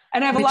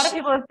 And I have a lot of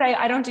people that say,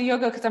 I don't do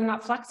yoga because I'm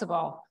not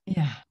flexible.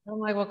 Yeah. I'm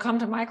like, well, come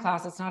to my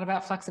class. It's not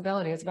about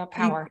flexibility. It's about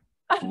power.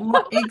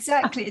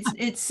 Exactly.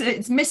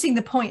 It's missing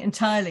the point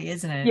entirely,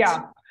 isn't it?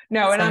 Yeah.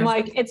 No. And I'm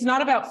like, it's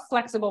not about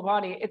flexible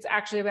body. It's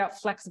actually about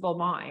flexible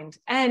mind.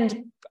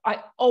 And I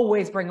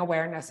always bring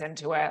awareness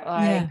into it.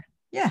 Like,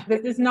 yeah.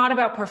 This is not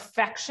about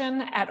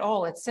perfection at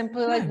all. It's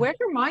simply like, where's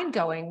your mind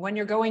going when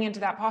you're going into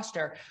that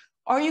posture?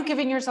 Are you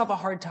giving yourself a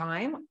hard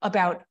time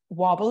about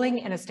wobbling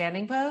in a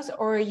standing pose?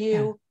 Or are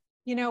you,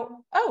 you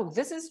know, oh,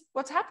 this is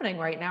what's happening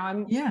right now.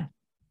 I'm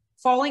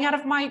falling out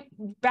of my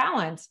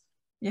balance.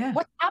 Yeah.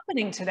 What's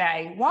happening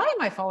today? Why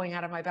am I falling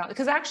out of my balance?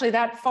 Because actually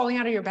that falling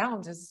out of your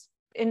balance is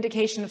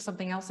indication of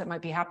something else that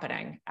might be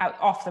happening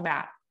off the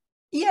mat.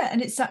 Yeah,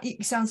 and it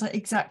sounds like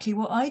exactly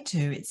what I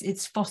do.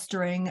 It's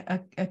fostering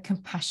a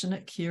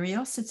compassionate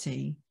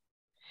curiosity.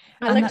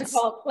 I like to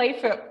call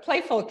it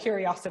playful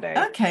curiosity.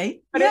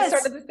 Okay. But it's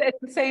sort of it's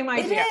the same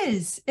idea.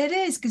 It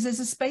is, because there's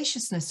a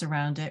spaciousness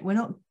around it. We're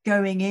not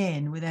going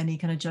in with any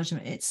kind of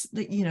judgment. It's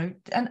that, you know,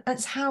 and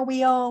that's how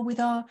we are with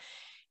our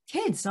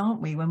kids,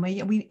 aren't we? When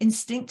we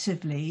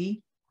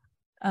instinctively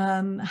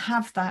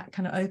have that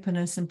kind of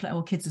openness and play.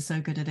 Well, kids are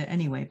so good at it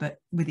anyway, but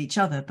with each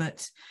other.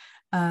 But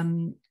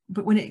when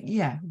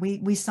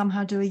we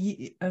somehow do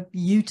a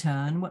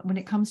U-turn when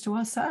it comes to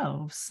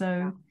ourselves.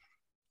 So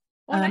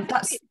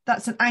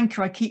that's an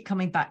anchor I keep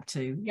coming back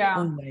to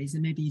always,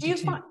 and maybe you do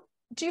too.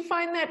 Do you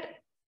find that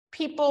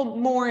people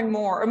more and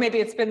more, or maybe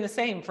it's been the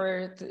same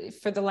for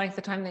the length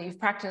of time that you've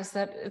practiced,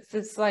 that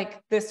it's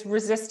like this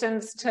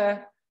resistance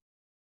to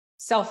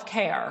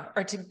self-care,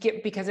 or to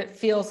get, because it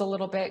feels a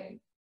little bit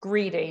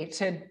greedy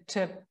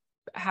to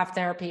have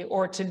therapy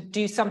or to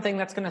do something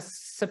that's going to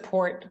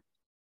support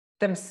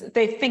them?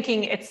 They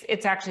thinking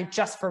it's actually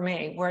just for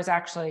me, whereas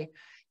actually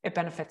it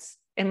benefits,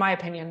 in my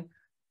opinion,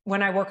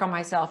 when I work on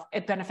myself,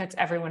 it benefits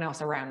everyone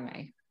else around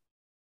me.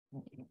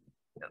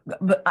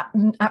 But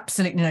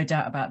absolutely no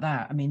doubt about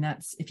that. I mean,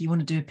 that's, if you want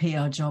to do a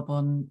PR job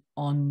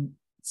on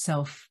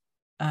self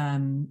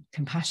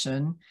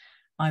compassion,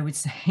 I would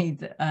say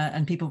that,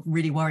 and people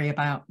really worry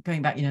about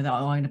going back, you know, that,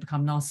 oh, I'm going to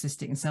become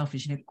narcissistic and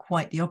selfish. You know,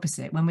 quite the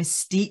opposite. When we're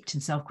steeped in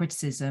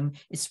self-criticism,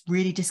 it's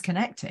really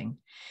disconnecting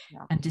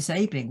and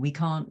disabling. We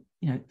can't,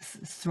 you know,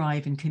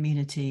 thrive in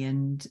community.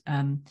 And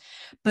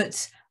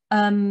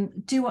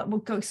do what? Well,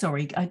 go.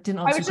 Sorry, I didn't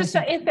answer. I was just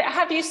saying,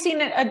 have you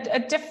seen a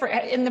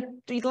different, in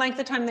the length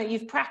of time that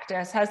you've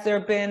practiced? Has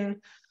there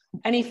been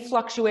any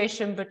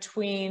fluctuation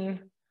between?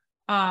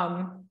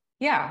 Has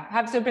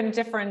there been a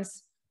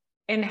difference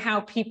in how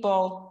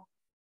people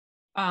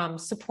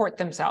support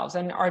themselves,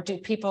 and do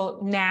people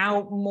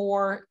now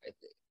more?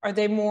 Do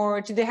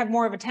they have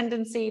more of a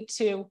tendency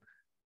to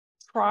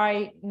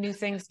try new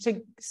things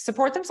to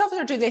support themselves,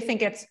 or do they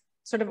think it's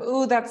sort of,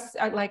 oh, that's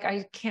like,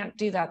 I can't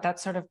do that.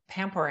 That's sort of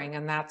pampering,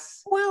 and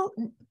that's... Well,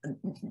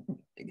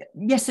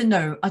 yes and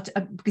no,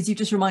 because you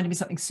just reminded me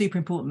something super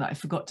important that I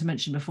forgot to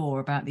mention before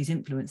about these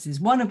influences.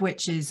 One of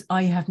which is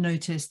I have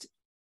noticed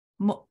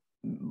more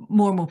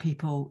and more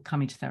people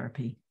coming to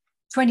therapy.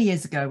 20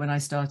 years ago when I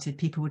started,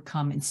 people would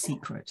come in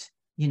secret.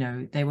 You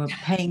know, they were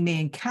paying me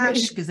in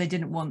cash because they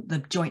didn't want the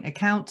joint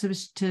account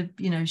to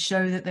you know,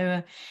 show that they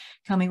were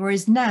coming.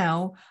 Whereas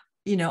now,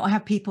 you know, I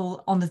have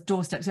people on the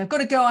doorstep say, I've got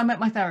to go, I'm at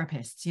my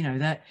therapist, you know,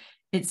 that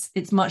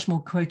it's much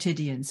more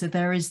quotidian. So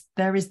there is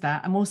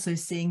that. I'm also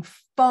seeing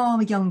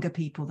far younger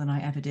people than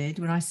I ever did.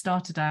 When I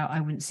started out,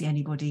 I wouldn't see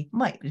anybody,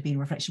 might have been a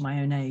reflection of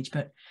my own age,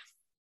 but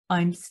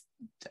I'm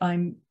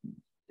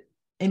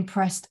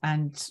impressed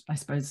and I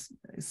suppose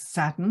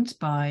saddened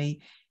by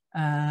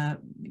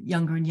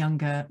younger and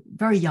younger,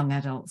 very young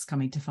adults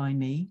coming to find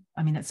me.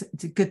 I mean, it's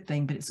a good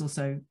thing, but it's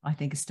also, I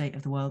think, a state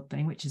of the world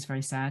thing, which is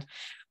very sad.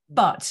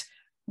 But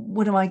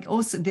what am I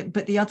also,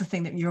 but the other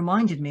thing that you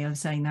reminded me of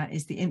saying that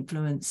is the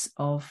influence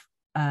of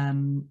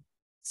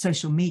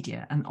social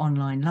media and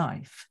online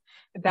life.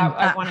 That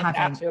I wanted to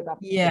ask you about.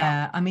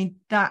 Yeah, I mean,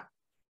 that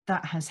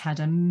has had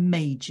a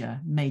major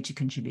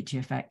contributory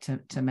effect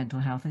to mental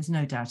health. There's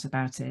no doubt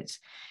about it.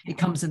 It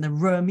comes in the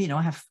room, you know,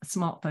 I have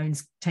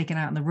smartphones taken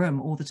out in the room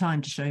all the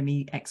time to show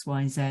me X,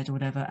 Y, Z or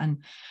whatever. And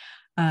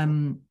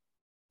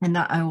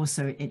that I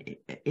also,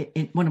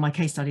 one of my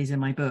case studies in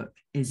my book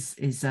is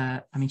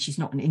I mean, she's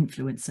not an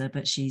influencer,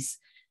 but she's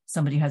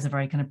somebody who has a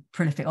very kind of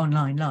prolific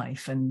online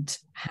life, and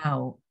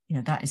how, you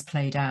know, that is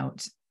played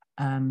out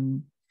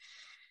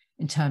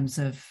in terms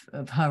of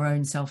her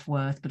own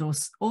self-worth, but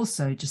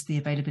also just the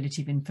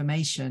availability of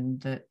information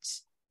that,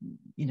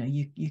 you know,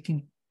 you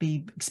can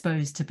be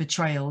exposed to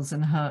betrayals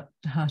and hurt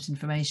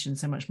information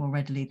so much more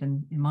readily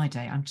than in my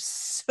day. I'm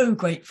just so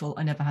grateful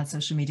I never had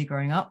social media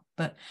growing up,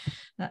 but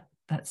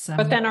that's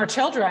but then our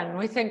children,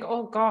 we think,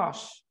 oh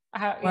gosh,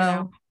 you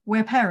know,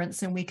 we're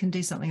parents and we can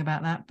do something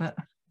about that, but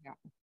yeah.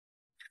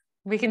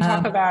 We can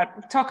talk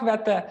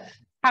about the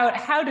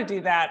how to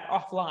do that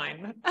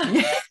offline.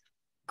 Yeah,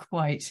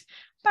 quite.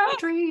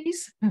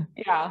 Boundaries.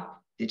 Yeah.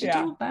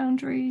 Digital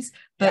boundaries.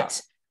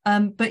 But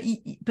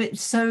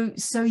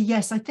so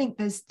yes, I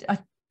think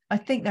I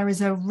think there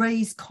is a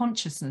raised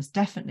consciousness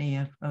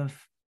definitely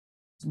of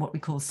what we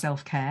call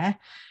self-care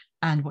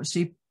and what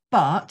to do,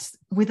 but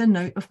with a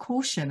note of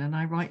caution. And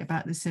I write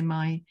about this in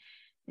my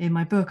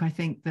book. I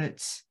think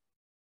that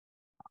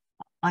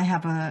I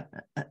have a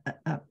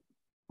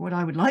what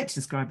I would like to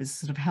describe as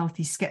sort of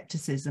healthy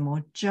skepticism,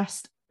 or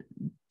just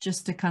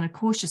a kind of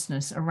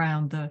cautiousness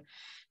around the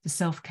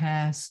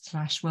self-care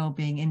 /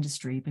 well-being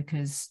industry,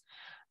 because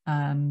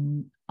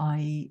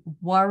I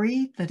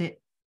worry that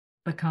it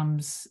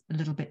becomes a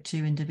little bit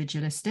too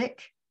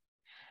individualistic.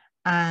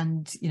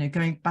 And, you know,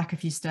 going back a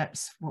few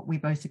steps, what we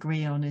both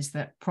agree on is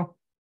that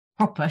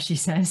proper, she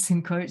says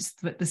in quotes,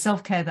 but the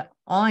self-care that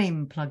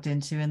I'm plugged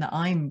into and that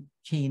I'm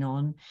keen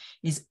on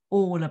is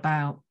all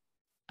about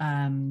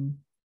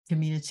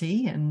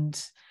community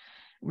and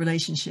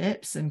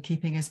relationships and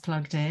keeping us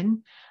plugged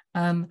in.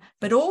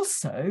 But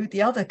also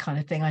the other kind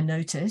of thing I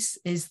notice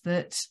is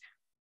that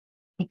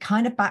it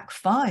kind of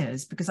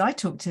backfires, because I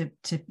talk to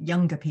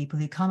younger people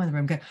who come in the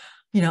room and go,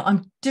 you know,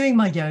 I'm doing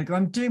my yoga,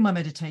 I'm doing my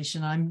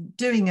meditation, I'm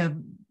doing a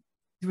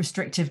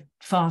restrictive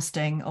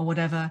fasting or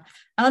whatever,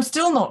 and I'm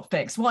still not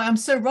fixed. Why? I'm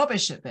so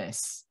rubbish at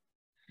this.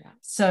 Yeah.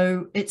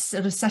 So it's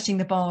sort of setting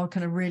the bar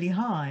kind of really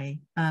high.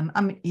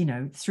 I mean, you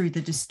know, through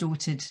the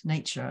distorted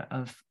nature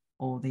of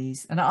all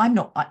these, and I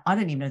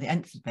don't even know the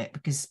nth of it,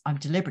 because I'm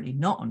deliberately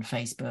not on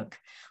Facebook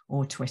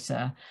or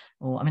Twitter,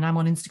 or I mean, I'm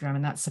on Instagram,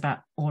 and that's about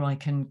all I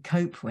can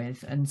cope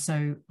with. And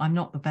so I'm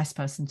not the best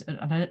person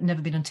I've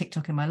never been on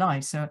TikTok in my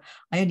life, so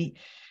I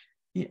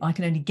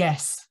can only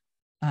guess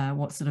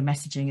what sort of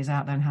messaging is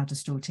out there and how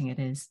distorting it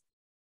is.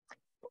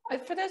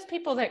 For those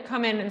people that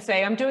come in and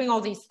say, I'm doing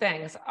all these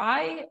things,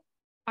 I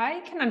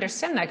can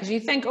understand that, because you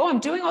think, oh, I'm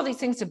doing all these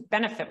things to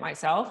benefit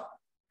myself,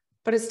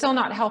 but it's still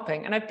not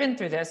helping. And I've been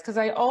through this, because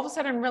I all of a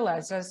sudden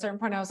realized at a certain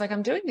point, I was like,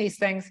 I'm doing these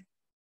things,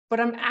 but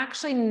I'm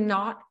actually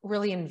not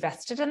really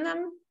invested in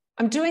them.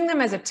 I'm doing them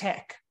as a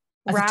tick.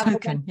 As a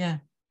token, yeah.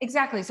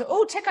 Exactly. So,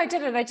 oh, tick, I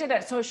did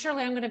it. So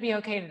surely I'm going to be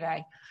okay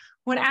today.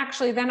 When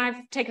actually then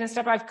I've taken a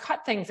step, I've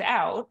cut things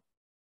out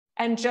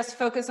and just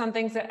focus on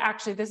things that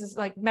actually, this is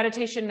like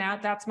meditation now,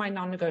 that's my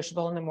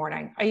non-negotiable in the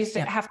morning. I used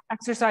to have to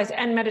exercise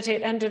and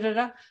meditate and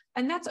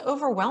and that's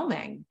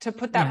overwhelming to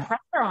put that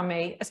pressure on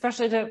me,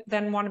 especially to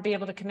then want to be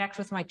able to connect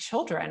with my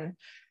children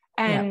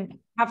and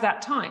have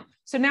that time.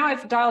 So now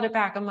I've dialed it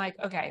back. I'm like,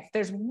 okay, if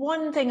there's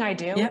one thing I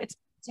do, it's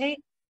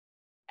meditate.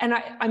 And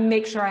I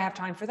make sure I have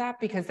time for that,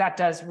 because that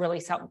does really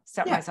set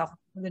myself up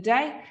for the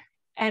day.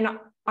 And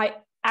I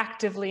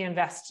actively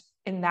invest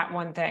in that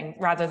one thing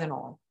rather than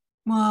all.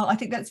 Well, I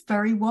think that's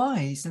very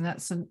wise. And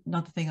that's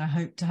another thing I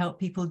hope to help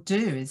people do,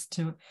 is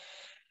to,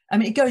 I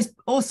mean, it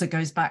also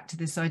goes back to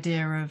this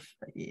idea of,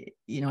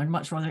 you know, I'd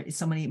much rather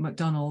somebody eat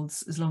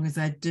McDonald's as long as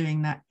they're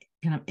doing that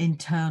kind of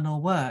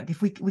internal work.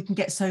 If we can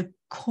get so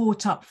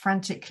caught up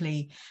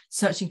frantically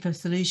searching for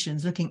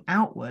solutions, looking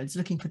outwards,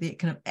 looking for the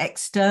kind of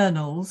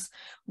externals,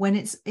 when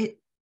it's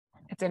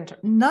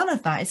none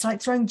of that. It's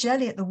like throwing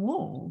jelly at the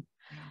wall.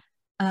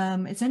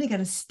 It's only going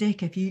to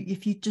stick if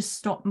you just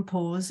stop and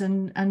pause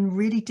and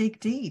really dig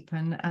deep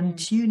and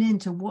tune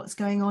into what's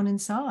going on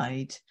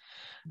inside.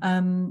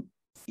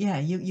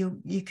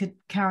 You could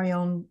carry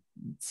on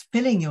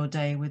filling your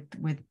day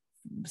with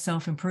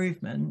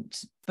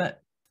self-improvement,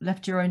 but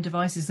left to your own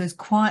devices, those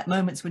quiet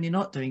moments when you're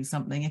not doing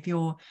something, if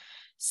you're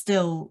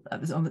still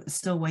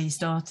where you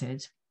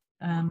started,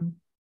 then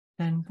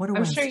what a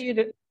waste.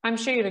 I'm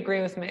sure you'd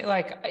agree with me.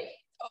 Like,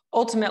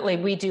 ultimately,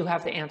 we do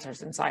have the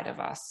answers inside of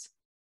us.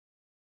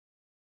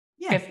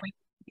 Yeah. If we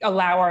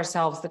allow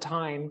ourselves the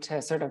time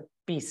to sort of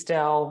be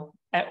still,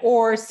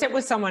 or sit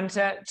with someone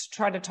to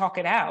try to talk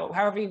it out,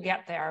 however you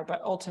get there.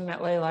 But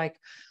ultimately, like,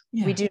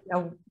 we do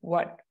know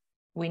what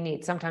we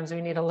need. Sometimes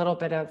we need a little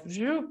bit of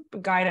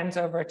guidance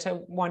over to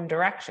one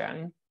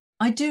direction.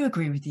 I do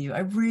agree with you. I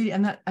really,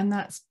 and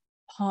that's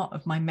part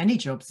of my many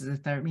jobs as a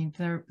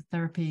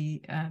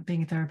therapy.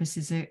 Being a therapist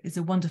is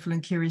a wonderful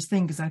and curious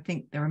thing, because I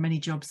think there are many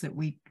jobs that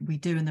we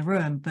do in the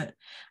room, but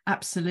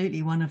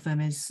absolutely one of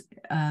them is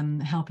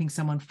helping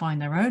someone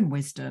find their own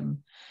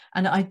wisdom.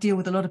 And I deal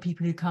with a lot of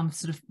people who come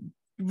sort of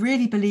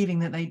really believing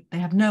that they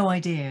have no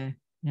idea.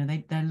 You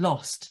know, they're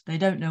lost. They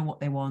don't know what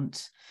they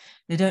want.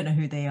 They don't know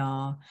who they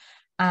are.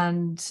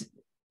 And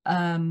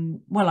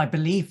well, I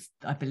believe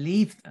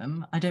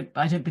them. I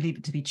don't believe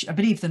it to be true. I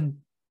believe them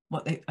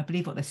I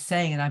believe what they're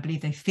saying, and I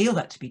believe they feel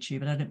that to be true,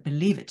 but I don't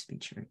believe it to be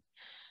true.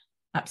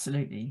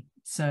 Absolutely.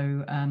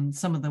 So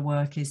some of the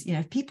work is,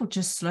 if people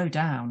just slow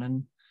down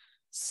and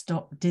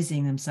stop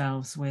dizzying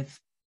themselves with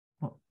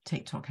what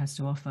TikTok has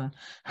to offer,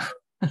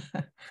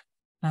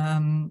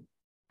 and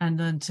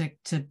learn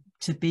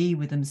to be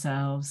with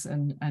themselves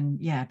and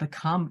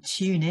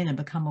tune in and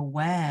become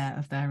aware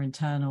of their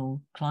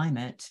internal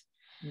climate,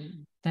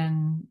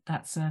 then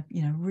that's a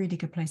really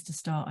good place to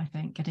start. I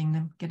think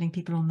getting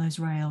people on those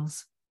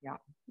rails.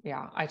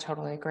 Yeah, I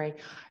totally agree.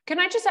 Can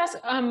I just ask,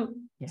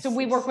 yes, so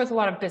we work with a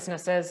lot of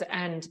businesses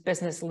and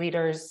business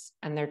leaders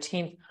and their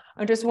team.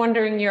 I'm just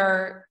wondering, do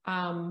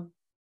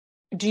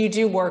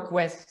you work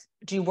with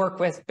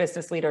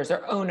business leaders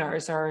or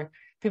owners or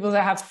people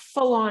that have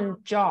full-on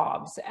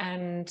jobs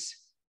and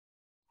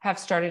have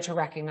started to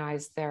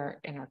recognize their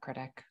inner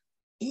critic?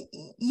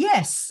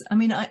 Yes, I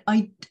mean,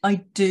 I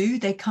do.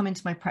 They come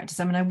into my practice.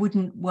 I mean, I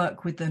wouldn't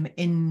work with them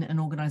in an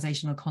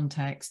organizational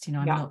context.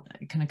 I'm not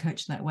kind of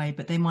coached that way,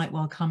 but they might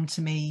well come to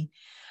me.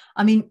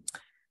 I mean,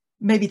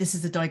 maybe this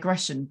is a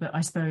digression, but I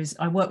suppose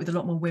I work with a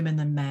lot more women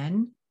than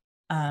men.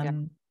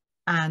 And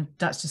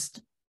that's just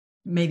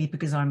maybe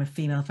because I'm a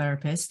female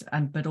therapist,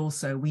 but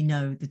also we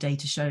know the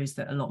data shows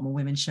that a lot more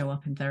women show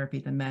up in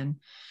therapy than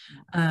men.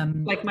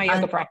 Like my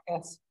yoga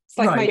practice. It's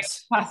like my yoga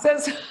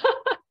classes.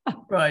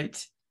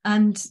 Right.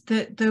 And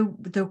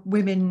the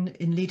women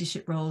in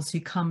leadership roles who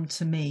come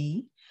to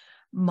me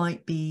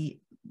might be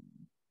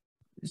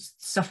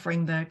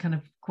suffering the kind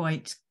of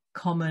quite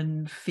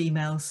common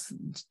female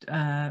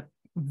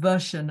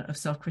version of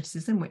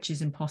self-criticism, which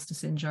is imposter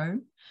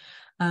syndrome.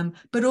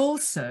 But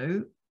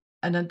also,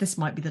 and this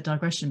might be the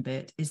digression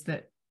bit, is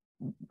that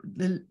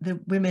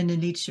the women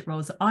in leadership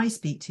roles that I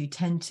speak to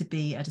tend to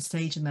be at a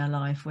stage in their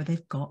life where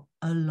they've got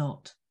a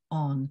lot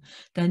on.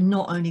 They're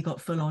not only got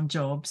full-on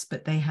jobs,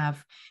 but they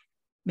have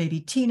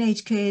maybe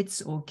teenage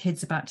kids or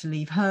kids about to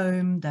leave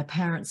home. Their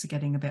parents are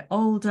getting a bit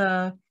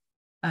older.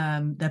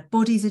 Their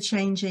bodies are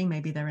changing.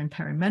 Maybe they're in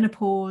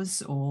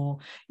perimenopause, or,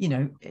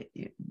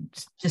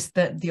 just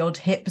the odd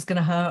hip is going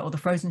to hurt, or the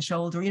frozen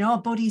shoulder. Our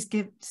bodies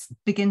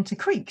begin to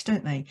creak,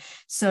 don't they?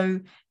 So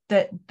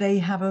that they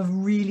have a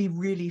really,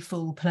 really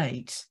full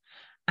plate.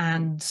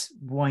 And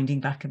winding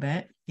back a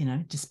bit,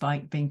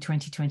 despite being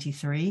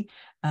 2023,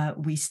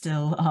 we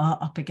still are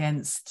up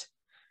against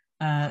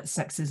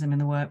sexism in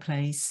the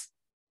workplace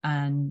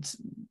and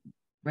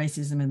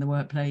racism in the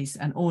workplace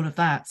and all of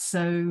that.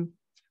 So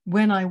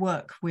when I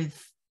work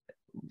with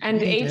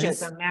leaders,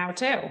 ageism now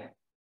too,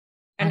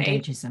 and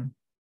ageism,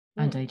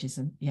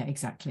 yeah,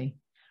 exactly.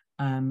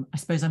 I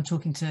suppose I'm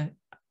talking to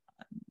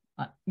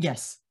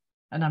yes,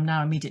 and I'm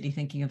now immediately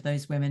thinking of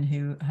those women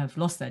who have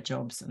lost their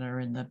jobs and are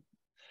in the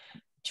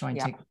trying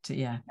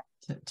to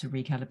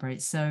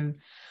recalibrate. So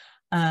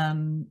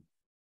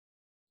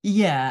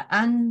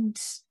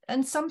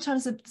and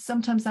sometimes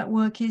that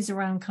work is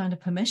around kind of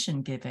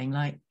permission giving,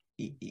 like,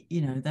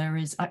 there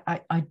is,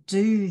 I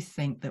do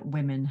think that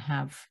women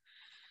have,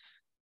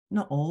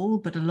 not all,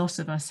 but a lot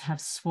of us have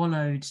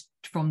swallowed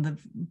from the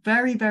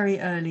very,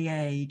 very early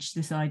age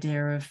this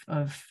idea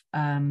of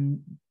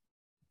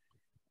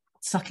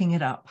sucking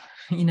it up.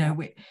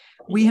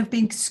 We have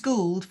been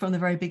schooled from the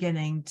very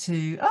beginning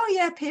to, oh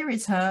yeah,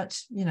 periods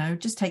hurt,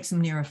 just take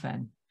some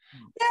Nurofen.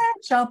 Yeah,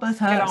 childbirth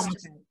hurts.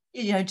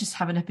 Just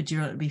have an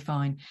epidural, it'll be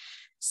fine.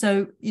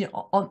 So,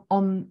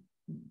 on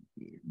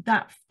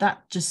that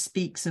just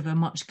speaks of a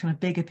much kind of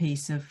bigger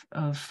piece of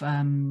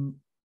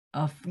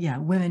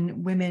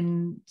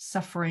women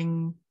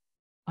suffering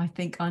I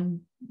think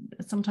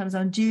sometimes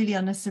unduly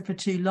unnecessary for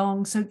too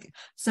long. So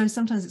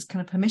sometimes it's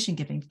kind of permission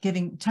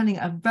telling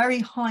a very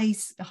high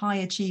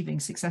achieving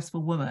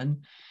successful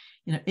woman,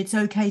 you know, it's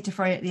okay to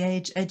fray at the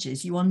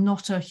edges. You are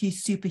not a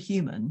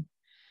superhuman.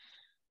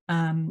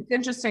 It's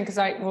interesting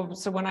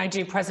because so when I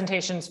do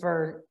presentations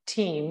for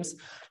teams,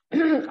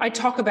 I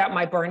talk about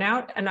my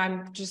burnout, and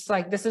I'm just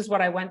like, this is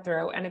what I went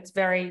through. And it's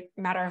very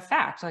matter of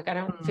fact. Like, I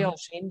don't feel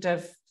ashamed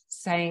of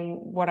saying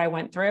what I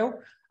went through.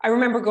 I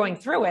remember going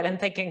through it and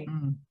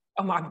thinking,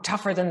 oh, I'm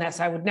tougher than this.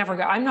 I would never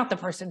go. I'm not the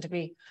person to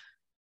be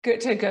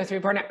good to go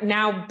through burnout.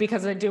 Now,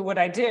 because I do what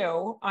I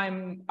do,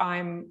 I'm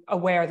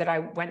aware that I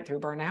went through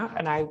burnout,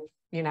 and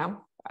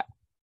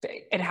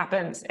it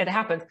happens.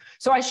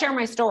 So I share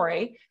my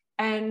story,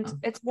 and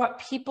it's what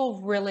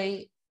people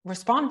really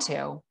respond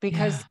to,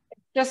 because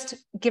just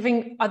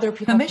giving other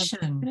people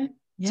permission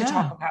to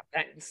talk about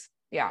things.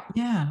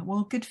 Yeah.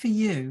 Well, good for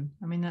you.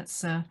 I mean,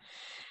 that's a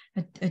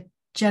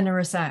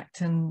generous act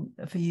and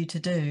for you to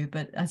do,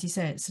 but as you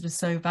say, it's sort of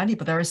so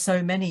valuable. There are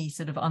so many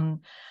sort of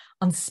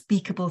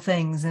unspeakable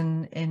things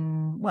in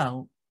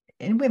women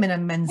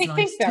and men's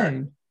lives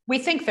too. We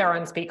think they're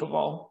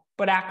unspeakable,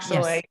 but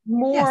actually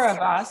more of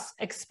us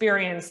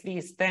experience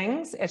these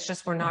things. It's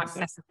just we're not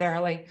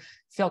necessarily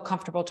feel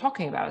comfortable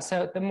talking about it.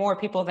 So the more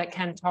people that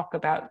can talk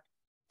about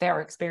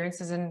their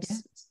experiences and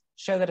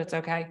show that it's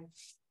okay.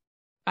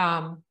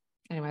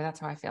 Anyway, that's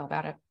how I feel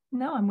about it.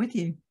 No, I'm with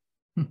you.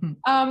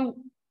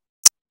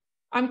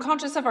 I'm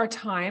conscious of our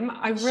time.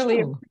 I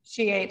really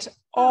appreciate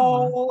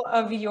all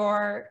of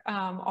your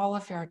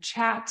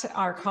chat,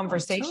 our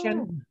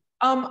conversation.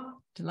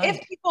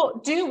 If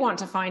people do want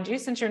to find you,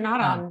 since you're not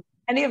on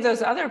any of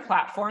those other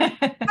platforms.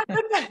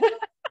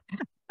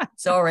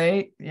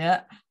 Sorry.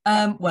 Yeah.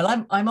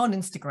 Well, I'm on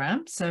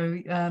Instagram, so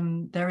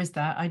there is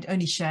that. I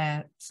only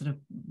share sort of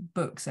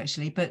books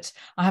actually, but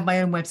I have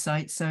my own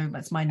website, so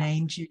that's my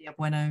name,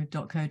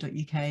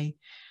 juliabueno.co.uk.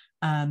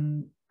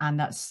 And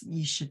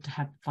you should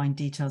find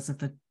details of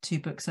the 2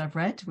 books I've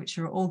read, which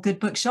are all good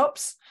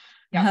bookshops.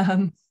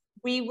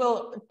 We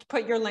will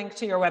put your link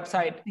to your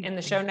website in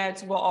the show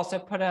notes. We'll also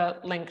put a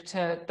link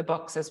to the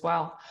books as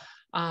well.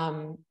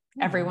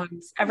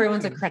 Everyone's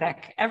a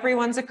critic.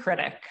 Everyone's a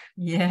critic.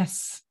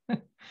 Yes.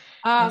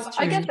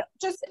 I guess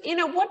just,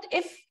 what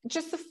if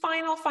just the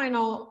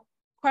final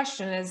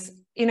question is,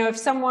 if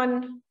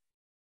someone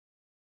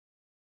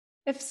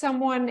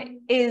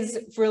is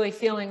really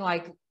feeling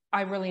like,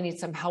 I really need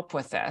some help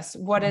with this.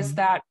 What is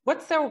that?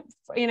 What's their,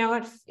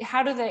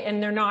 how do they,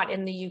 and they're not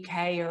in the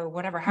UK or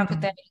whatever, how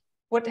could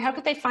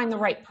they find the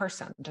right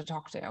person to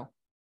talk to?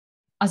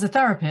 As a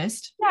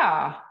therapist?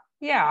 Yeah.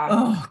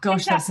 Oh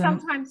gosh, that's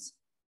sometimes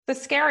the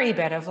scary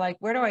bit of like,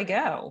 where do I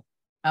go?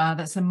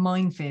 That's a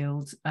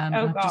minefield.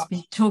 I've just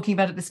been talking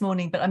about it this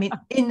morning, but I mean,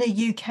 in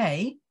the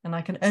UK, and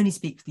I can only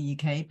speak for the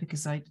UK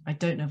because I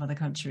don't know of other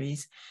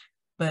countries,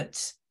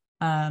 but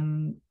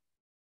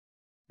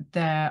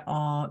there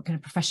are kind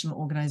of professional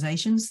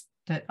organizations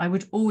that I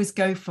would always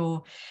go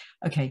for.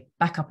 Okay,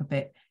 back up a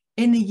bit.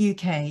 In the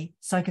UK,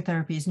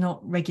 psychotherapy is not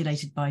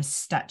regulated by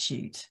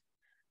statute.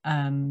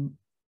 But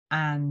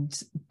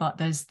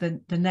there's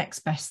the next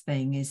best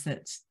thing is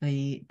that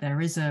there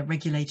is a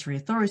regulatory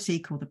authority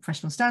called the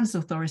Professional Standards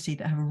Authority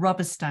that have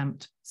rubber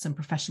stamped some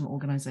professional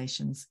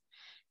organizations,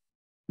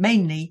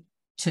 mainly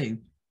 2,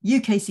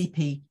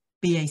 UKCP,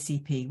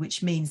 BACP,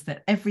 which means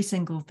that every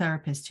single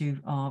therapist who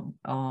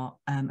are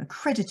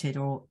accredited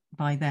or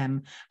by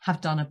them have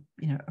done a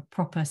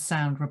proper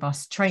sound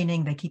robust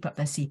training. They keep up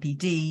their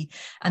CPD,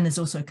 and there's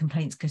also a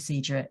complaints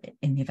procedure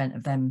in the event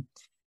of them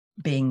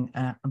being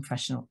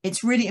unprofessional.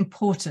 It's really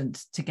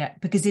important to get,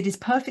 because it is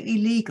perfectly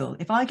legal.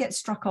 If I get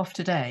struck off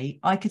today,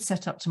 I could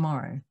set up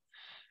tomorrow.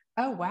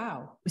 Oh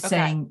wow!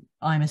 Saying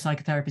I'm a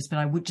psychotherapist, but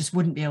I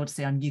wouldn't be able to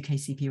say I'm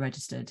UKCP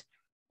registered.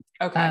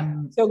 Okay.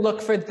 So look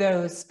for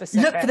those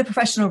specific. Look for the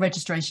professional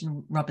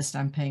registration rubber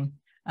stamping.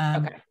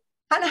 And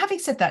having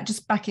said that,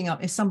 just backing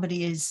up, if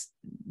somebody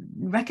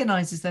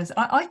recognizes those,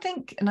 I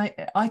think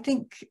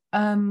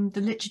the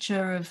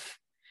literature of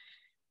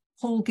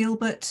Paul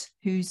Gilbert,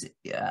 who's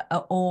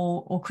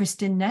or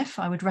Kristin Neff,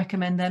 I would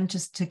recommend them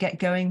just to get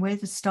going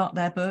with, start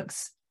their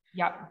books.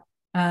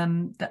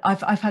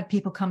 I've had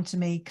people come to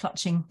me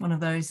clutching one of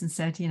those and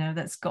said,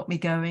 that's got me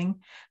going.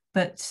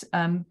 But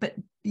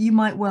you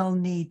might well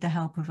need the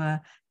help of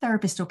a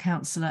therapist or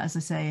counsellor, as I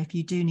say, if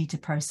you do need to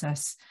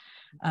process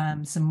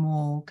some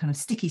more kind of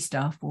sticky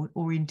stuff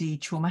or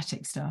indeed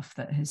traumatic stuff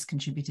that has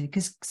contributed.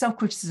 Because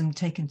self-criticism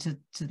taken to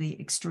the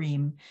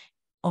extreme,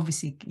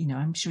 obviously,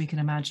 I'm sure you can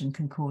imagine,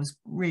 can cause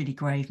really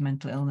grave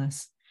mental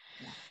illness.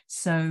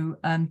 So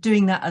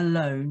doing that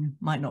alone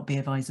might not be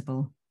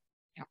advisable.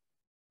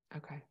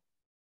 Okay.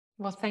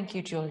 Well, thank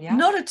you, Julia.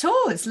 Not at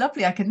all. It's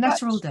lovely. I could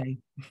natter all day.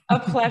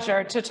 A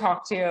pleasure to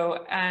talk to you.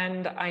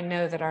 And I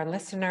know that our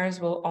listeners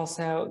will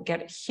also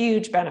get a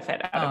huge benefit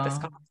out of this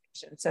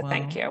conversation. So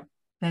thank you.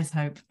 There's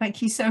hope.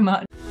 Thank you so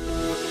much.